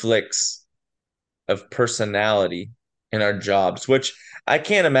conflicts of personality in our jobs, which I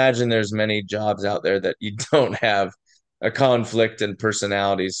can't imagine there's many jobs out there that you don't have a conflict in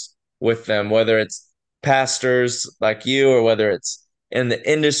personalities with them, whether it's pastors like you or whether it's in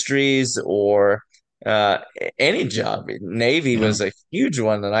the industries or uh, any job. Navy Yeah. was a huge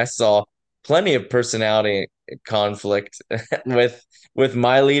one, and I saw plenty of personality conflict with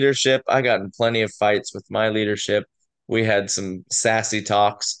my leadership. I got in plenty of fights with my leadership. We had some sassy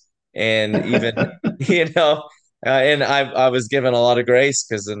talks, and even you know, and I was given a lot of grace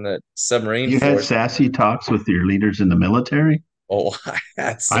because in the submarine You had force, sassy talks with your leaders in the military? oh, I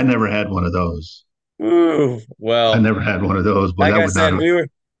had I some. never had one of those. Ooh, I well, never had one of those. Boy, like that I would not said, have. we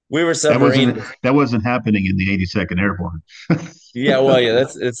were That wasn't submarine. that wasn't happening in the 82nd Airborne. Yeah, well, yeah,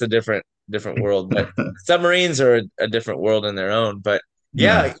 that's it's a different world, but submarines are a different world in their own. But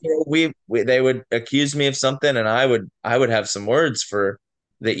Yeah. yeah, we they would accuse me of something, and I would have some words for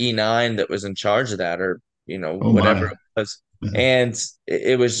the E9 that was in charge of that, or Oh whatever my. it was, Yeah. and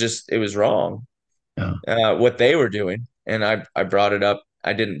it was just it was wrong Yeah. what they were doing, and I brought it up.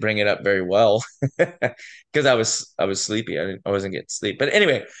 I didn't bring it up very well because I was sleepy. I wasn't getting sleep. But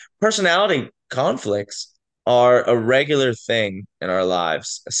anyway, personality conflicts are a regular thing in our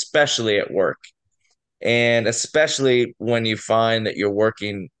lives, especially at work, and especially when you find that you're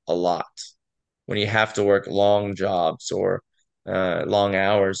working a lot, when you have to work long jobs or long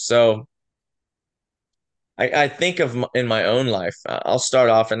hours. So I think in my own life, I'll start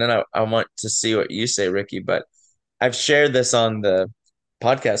off and then I want to see what you say, Ricky, but I've shared this on the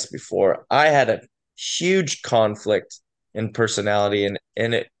podcast before. I had a huge conflict in personality,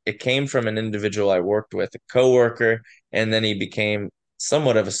 and it came from an individual I worked with, a coworker, and then he became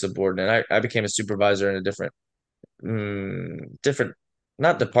somewhat of a subordinate. I became a supervisor in a different,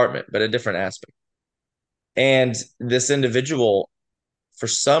 not department, but a different aspect. And this individual, for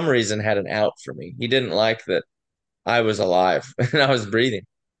some reason, had an out for me. He didn't like that I was alive and I was breathing.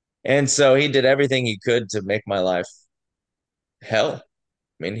 And so he did everything he could to make my life hell.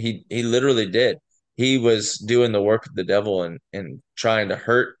 I mean, he literally did. He was doing the work of the devil and trying to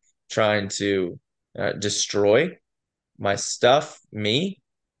hurt, trying to destroy my stuff, me,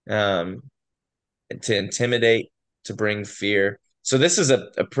 um, to intimidate, to bring fear. So this is a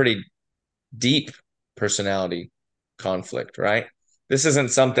pretty deep personality conflict, right? This isn't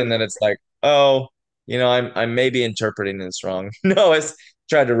something that it's like, oh, I'm maybe interpreting this wrong. No, it's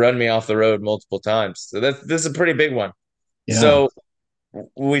tried to run me off the road multiple times. So this is a pretty big one. Yeah. So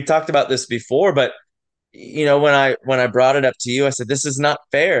we talked about this before, but when I brought it up to you, I said, this is not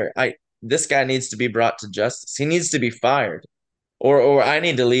fair. This guy needs to be brought to justice. He needs to be fired. Or I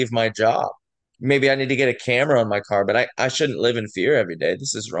need to leave my job. Maybe I need to get a camera on my car, but I shouldn't live in fear every day.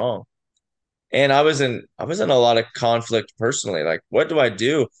 This is wrong. And I was in a lot of conflict personally. Like, what do I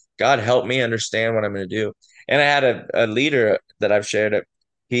do? God help me understand what I'm going to do. And I had a leader that I've shared it.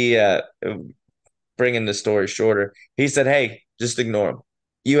 He bringing the story shorter. He said, "Hey, just ignore him.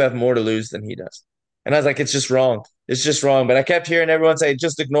 You have more to lose than he does." And I was like, "It's just wrong. It's just wrong." But I kept hearing everyone say,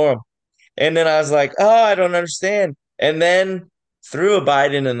 "Just ignore him." And then I was like, "Oh, I don't understand." And then through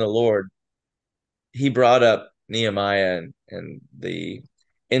abiding in the Lord, he brought up Nehemiah and the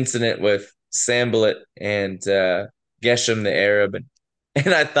incident with Sanballat and Geshem the Arab,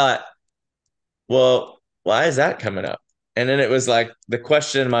 and I thought, well, why is that coming up? And then it was like the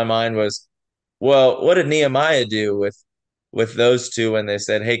question in my mind was, well, what did Nehemiah do with those two when they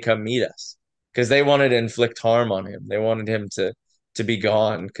said, "Hey, come meet us"? Because they wanted to inflict harm on him. They wanted him to be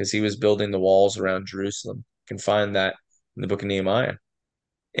gone because he was building the walls around Jerusalem. You can find that in the book of Nehemiah.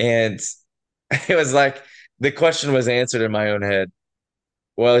 And it was like the question was answered in my own head.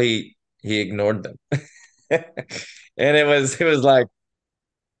 Well, he ignored them. And it was like,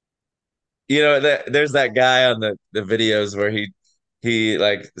 there's that guy on the videos where he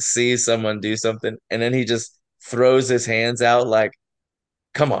like sees someone do something and then he just throws his hands out like,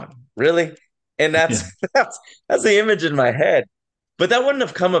 come on, really? And that's Yeah. that's the image in my head. But that wouldn't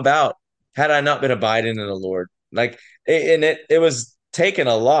have come about had I not been abiding in the Lord. Like, and it was taken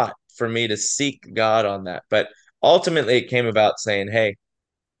a lot for me to seek God on that. But ultimately, it came about saying, "Hey,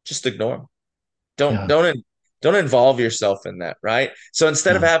 just ignore him. Don't Yeah. don't don't involve yourself in that." Right. So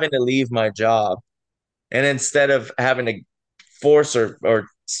instead of Yeah. having to leave my job, and instead of having to force or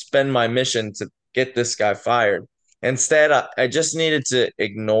spend my mission to get this guy fired, Instead, I just needed to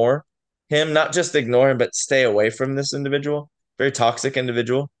ignore him, not just ignore him, but stay away from this individual, very toxic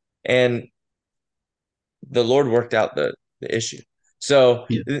individual. And the Lord worked out the issue. So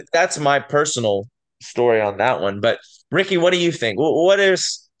Yeah. that's my personal story on that one. But Ricky, what do you think? What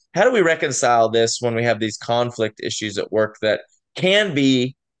is, how do we reconcile this when we have these conflict issues at work that can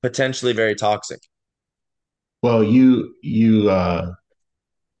be potentially very toxic? Well, you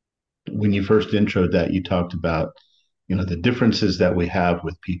when you first introed that, you talked about, the differences that we have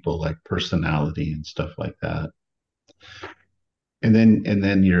with people like personality and stuff like that. And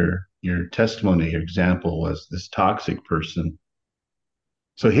then your testimony, your example was this toxic person.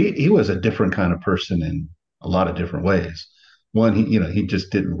 So he was a different kind of person in a lot of different ways. One, he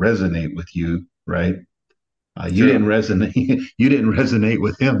just didn't resonate with you, right? You True. didn't resonate. You didn't resonate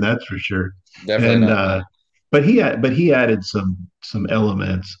with him, that's for sure. Definitely And not. but he added some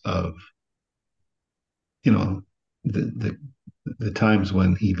elements of, you know the the times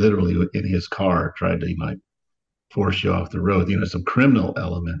when he literally in his car tried to like force you off the road. Some criminal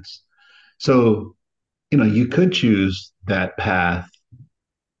elements. So you could choose that path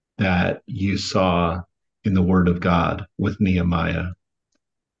that you saw in the Word of God with Nehemiah.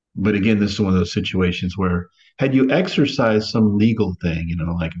 But again, this is one of those situations where had you exercised some legal thing,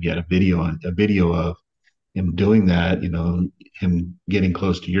 like if you had a video of him doing that, him getting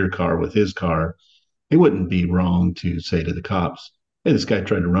close to your car with his car, it wouldn't be wrong to say to the cops, "Hey, this guy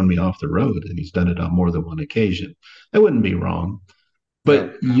tried to run me off the road, and he's done it on more than one occasion." That wouldn't be wrong. No.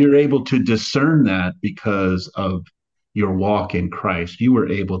 But you're able to discern that because of your walk in Christ. You were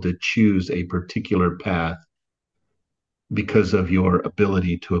able to choose a particular path because of your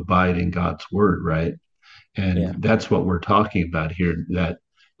ability to abide in God's word, right? And Yeah. that's what we're talking about here, that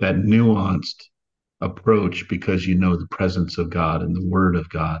nuanced approach because you know the presence of God and the word of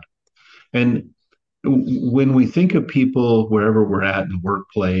God. And when we think of people wherever we're at in the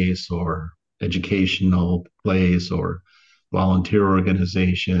workplace or educational place or volunteer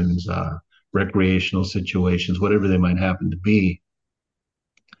organizations, recreational situations, whatever they might happen to be,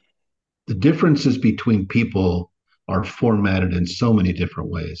 the differences between people are formatted in so many different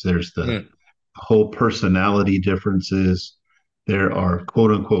ways. There's the Mm. whole personality differences. There are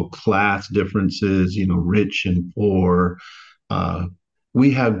quote unquote class differences, rich and poor. Uh,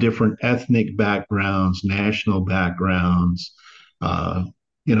 we have different ethnic backgrounds, national backgrounds, uh,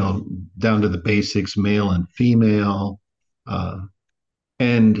 you know, down to the basics, male and female. Uh,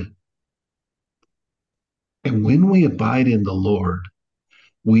 and and when we abide in the Lord,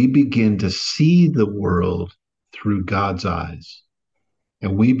 we begin to see the world through God's eyes,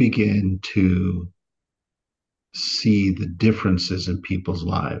 and we begin to see the differences in people's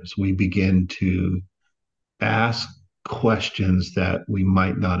lives. We begin to ask questions that we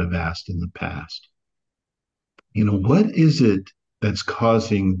might not have asked in the past. What is it that's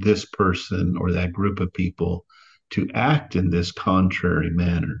causing this person or that group of people to act in this contrary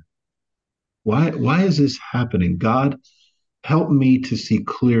manner? Why is this happening? God, help me to see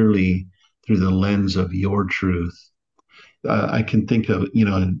clearly through the lens of your truth. I can think of,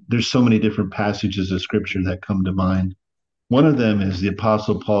 there's so many different passages of scripture that come to mind. One of them is the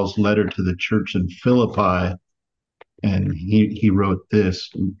Apostle Paul's letter to the church in Philippi, and he wrote this.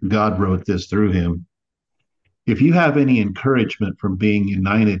 God wrote this through him. If you have any encouragement from being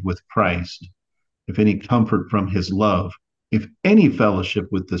united with Christ, if any comfort from his love, if any fellowship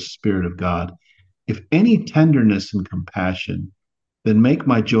with the Spirit of God, if any tenderness and compassion, then make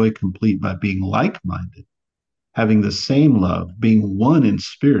my joy complete by being like minded, having the same love, being one in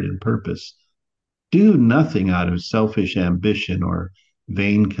spirit and purpose. Do nothing out of selfish ambition or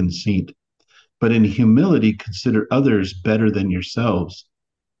vain conceit, but in humility consider others better than yourselves.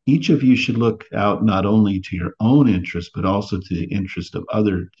 Each of you should look out not only to your own interest, but also to the interest of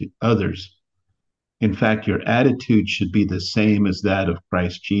others. In fact, your attitude should be the same as that of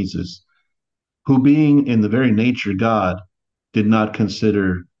Christ Jesus, who, being in the very nature God, did not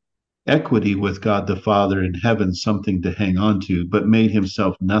consider equity with God the Father in heaven something to hang on to, but made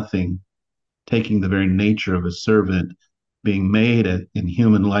himself nothing, taking the very nature of a servant, being made in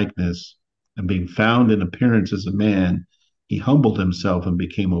human likeness, and being found in appearance as a man, he humbled himself and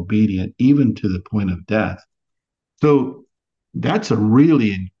became obedient even to the point of death. So that's a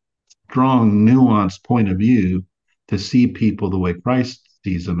really strong, nuanced point of view to see people the way Christ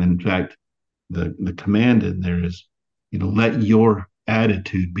sees them. In fact, the command in there is, let your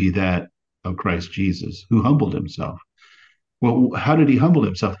attitude be that of Christ Jesus, who humbled himself. Well, how did he humble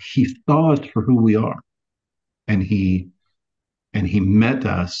himself? He saw us for who we are, and he met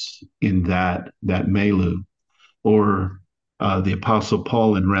us in that milieu. Or the Apostle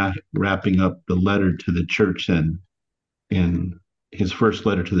Paul in wrapping up the letter to the church in in his first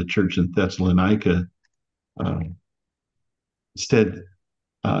letter to the church in Thessalonica, uh, said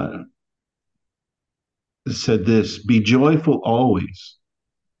uh, said this: "Be joyful always,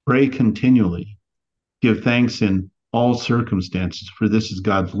 pray continually, give thanks in all circumstances, for this is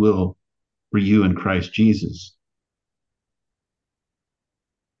God's will for you in Christ Jesus."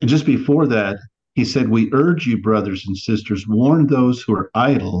 And just before that, he said, "We urge you, brothers and sisters, warn those who are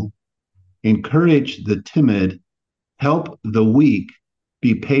idle, encourage the timid, help the weak,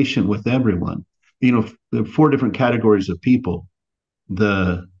 be patient with everyone." You know, there are four different categories of people: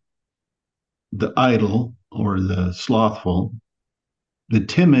 the idle or the slothful, the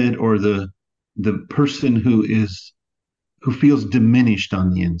timid or the person who feels diminished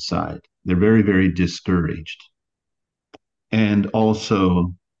on the inside. They're very, very discouraged. And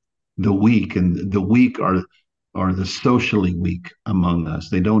also the weak, and the weak are the socially weak among us.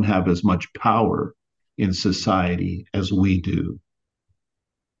 They don't have as much power in society as we do.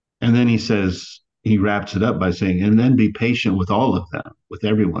 And then he wraps it up by saying, and then be patient with all of them, with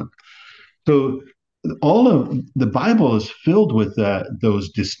everyone. So all of the Bible is filled with those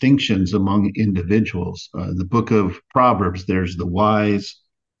distinctions among individuals. The book of Proverbs, there's the wise,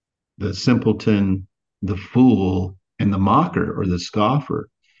 the simpleton, the fool, and the mocker or the scoffer.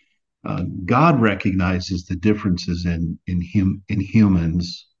 God recognizes the differences in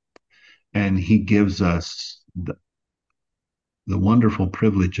humans, and He gives us the wonderful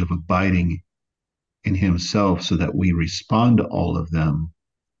privilege of abiding in Himself, so that we respond to all of them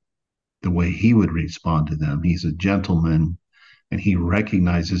the way He would respond to them. He's a gentleman, and He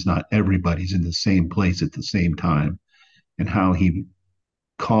recognizes not everybody's in the same place at the same time, and how He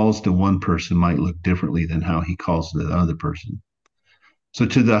calls to one person might look differently than how He calls to the other person. So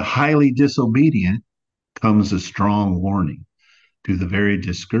to the highly disobedient comes a strong warning. To the very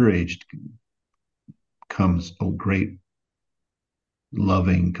discouraged comes a great,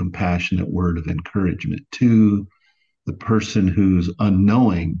 loving, compassionate word of encouragement. To the person who's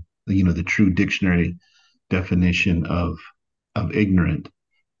unknowing, the true dictionary definition of ignorant,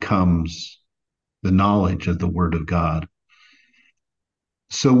 comes the knowledge of the word of God.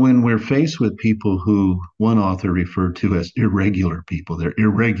 So when we're faced with people who one author referred to as irregular people, they're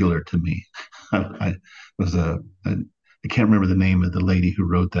irregular to me. I was I can't remember the name of the lady who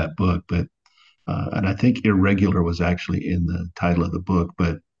wrote that book, but and I think irregular was actually in the title of the book.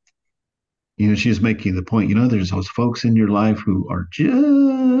 But she's making the point. There's those folks in your life who are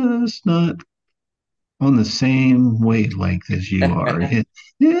just not on the same wavelength as you are.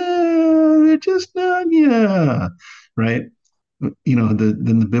 Yeah, they're just not. Yeah, right.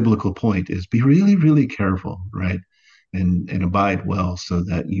 Then the biblical point is be really, really careful, right? And abide well, so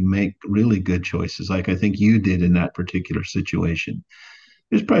that you make really good choices, like I think you did in that particular situation.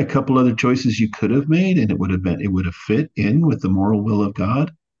 There's probably a couple other choices you could have made, and it would have fit in with the moral will of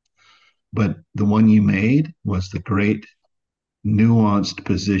God. But the one you made was the great nuanced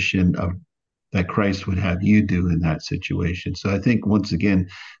position of that Christ would have you do in that situation. So I think once again,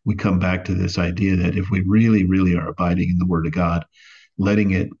 we come back to this idea that if we really, really are abiding in the Word of God,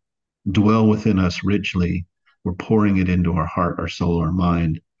 letting it dwell within us richly, we're pouring it into our heart, our soul, our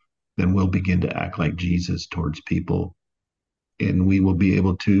mind, then we'll begin to act like Jesus towards people. And we will be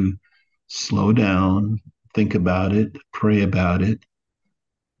able to slow down, think about it, pray about it.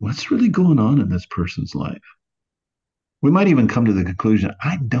 What's really going on in this person's life? We might even come to the conclusion,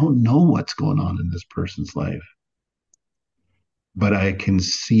 I don't know what's going on in this person's life, but I can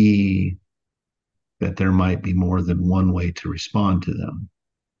see that there might be more than one way to respond to them.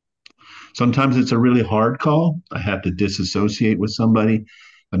 Sometimes it's a really hard call. I have to disassociate with somebody.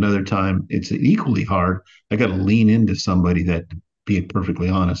 Another time it's equally hard. I got to lean into somebody that, to be perfectly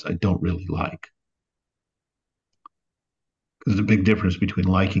honest, I don't really like. There's a big difference between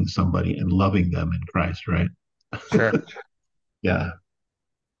liking somebody and loving them in Christ, right? Sure. Yeah.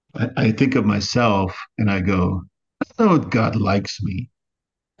 I think of myself and I go, oh, God likes me.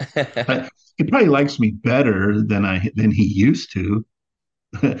 He probably likes me better than he used to.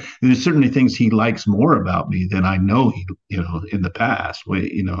 There's certainly things he likes more about me than I know in the past,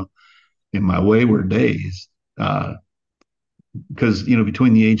 in my wayward days. Because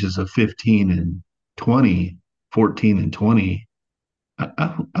between the ages of 15 and 20, 14 and 20,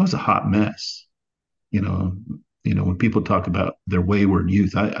 I was a hot mess. You know, when people talk about their wayward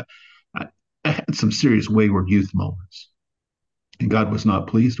youth, I, I had some serious wayward youth moments, and God was not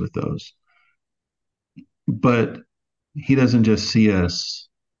pleased with those. But He doesn't just see us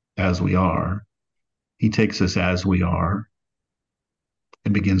as we are; He takes us as we are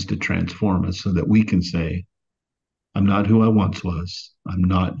and begins to transform us, so that we can say, "I'm not who I once was. I'm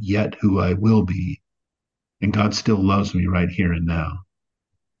not yet who I will be. And God still loves me right here and now,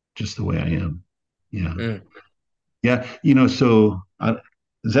 just the way I am. Yeah. Mm. Yeah.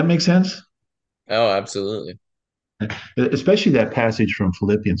 Does that make sense? Oh, absolutely. Especially that passage from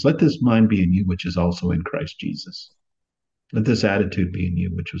Philippians. Let this mind be in you, which is also in Christ Jesus. Let this attitude be in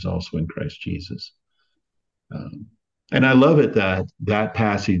you, which was also in Christ Jesus. Um, and I love it that that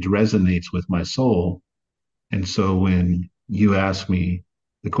passage resonates with my soul. And so when you ask me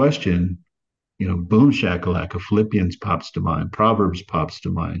the question, boom shakalaka, Philippians pops to mind, Proverbs pops to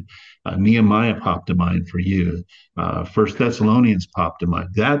mind, Nehemiah popped to mind for you, First Thessalonians popped to mind.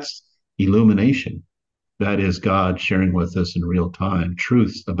 That's illumination. That is God sharing with us in real time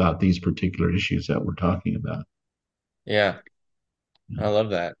truths about these particular issues that we're talking about. Yeah, I love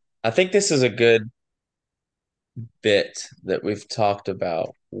that. I think this is a good bit that we've talked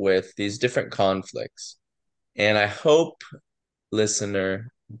about with these different conflicts. And I hope,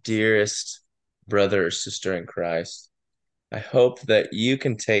 listener, dearest brother or sister in Christ, I hope that you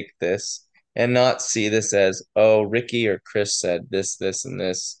can take this and not see this as, oh, Ricky or Chris said this, this, and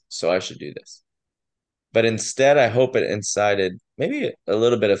this, so I should do this. But instead, I hope it incited maybe a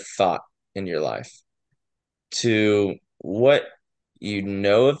little bit of thought in your life to what you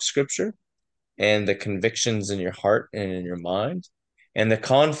know of Scripture and the convictions in your heart and in your mind and the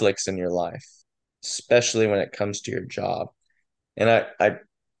conflicts in your life, especially when it comes to your job. And I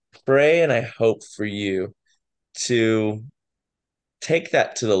pray and I hope for you to take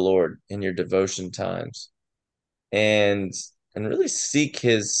that to the Lord in your devotion times and really seek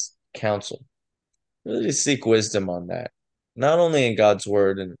his counsel, really seek wisdom on that, not only in God's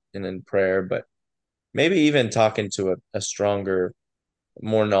word and in prayer, but maybe even talking to a stronger,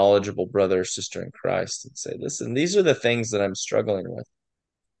 more knowledgeable brother or sister in Christ and say, listen, these are the things that I'm struggling with.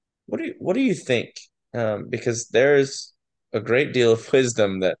 What do you think? Because there's a great deal of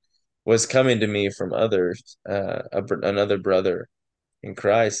wisdom that was coming to me from others, another brother in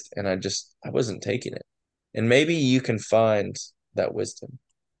Christ, and I wasn't taking it. And maybe you can find that wisdom.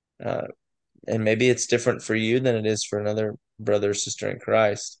 Uh, and maybe it's different for you than it is for another brother or sister in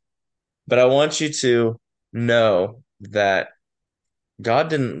Christ. But I want you to know that God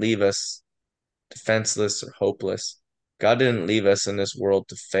didn't leave us defenseless or hopeless. God didn't leave us in this world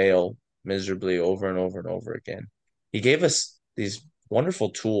to fail miserably over and over and over again. He gave us these wonderful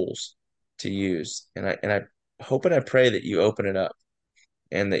tools to use. And I hope and I pray that you open it up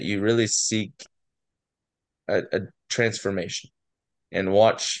and that you really seek a transformation and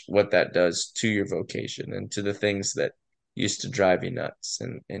watch what that does to your vocation and to the things that used to drive you nuts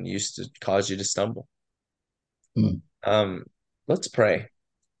and used to cause you to stumble. Mm, Um, let's pray.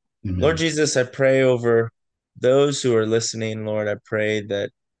 Lord amen. Jesus, I pray over those who are listening, Lord. I pray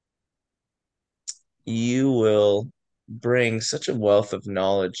that you will bring such a wealth of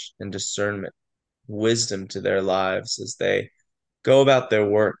knowledge and discernment, wisdom to their lives as they go about their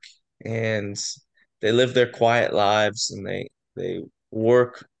work and they live their quiet lives and they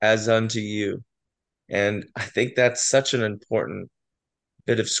work as unto you. And I think that's such an important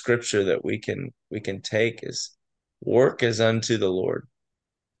bit of scripture that we can take is work as unto the Lord.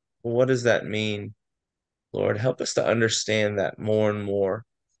 What does that mean, Lord? Help us to understand that more and more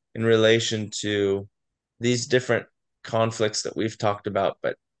in relation to these different conflicts that we've talked about,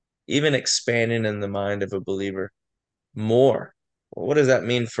 but even expanding in the mind of a believer more. What does that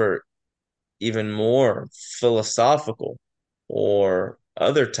mean for even more philosophical or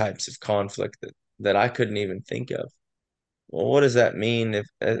other types of conflict that I couldn't even think of? Well, what does that mean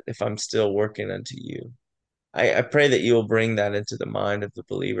if I'm still working unto you? I pray that you'll bring that into the mind of the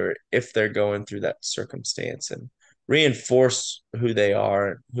believer if they're going through that circumstance and reinforce who they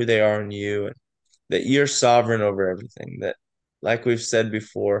are in you, and that you're sovereign over everything, that, like we've said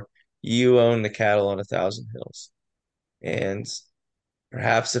before, you own the cattle on 1,000 hills. And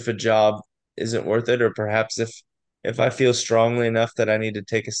perhaps if a job isn't worth it, or perhaps if I feel strongly enough that I need to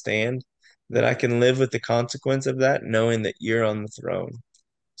take a stand, that I can live with the consequence of that, knowing that you're on the throne.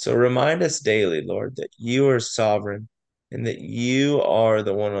 So remind us daily, Lord, that you are sovereign and that you are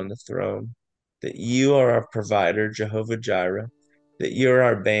the one on the throne, that you are our provider, Jehovah Jireh, that you're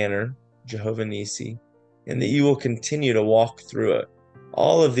our banner, Jehovah Nisi, and that you will continue to walk through it,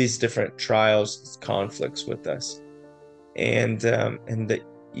 all of these different trials, conflicts with us, and that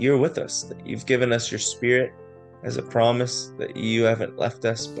you're with us, that you've given us your spirit as a promise, that you haven't left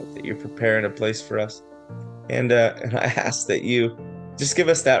us, but that you're preparing a place for us. And I ask that you just give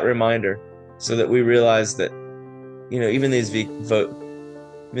us that reminder so that we realize that, even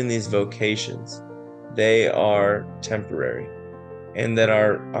even these vocations, they are temporary, and that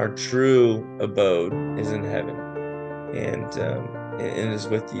our true abode is in heaven and is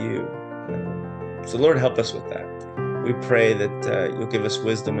with you. So Lord, help us with that. We pray that you'll give us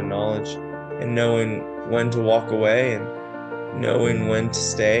wisdom and knowledge and knowing when to walk away and knowing when to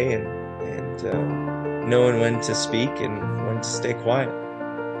stay and knowing when to speak and when to stay quiet.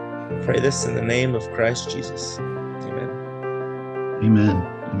 Pray this in the name of Christ Jesus. Amen. Amen.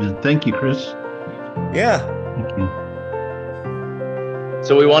 Amen. Thank you, Chris. Yeah. Thank you.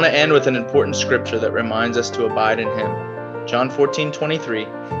 So we want to end with an important scripture that reminds us to abide in him. John 14:23,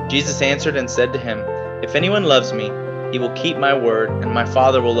 Jesus answered and said to him, "If anyone loves me, he will keep my word, and my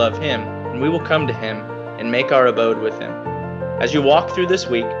Father will love him, and we will come to him and make our abode with him." As you walk through this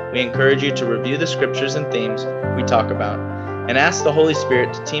week, we encourage you to review the scriptures and themes we talk about, and ask the Holy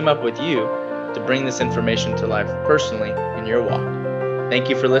Spirit to team up with you to bring this information to life personally in your walk. Thank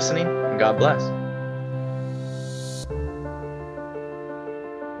you for listening, and God bless.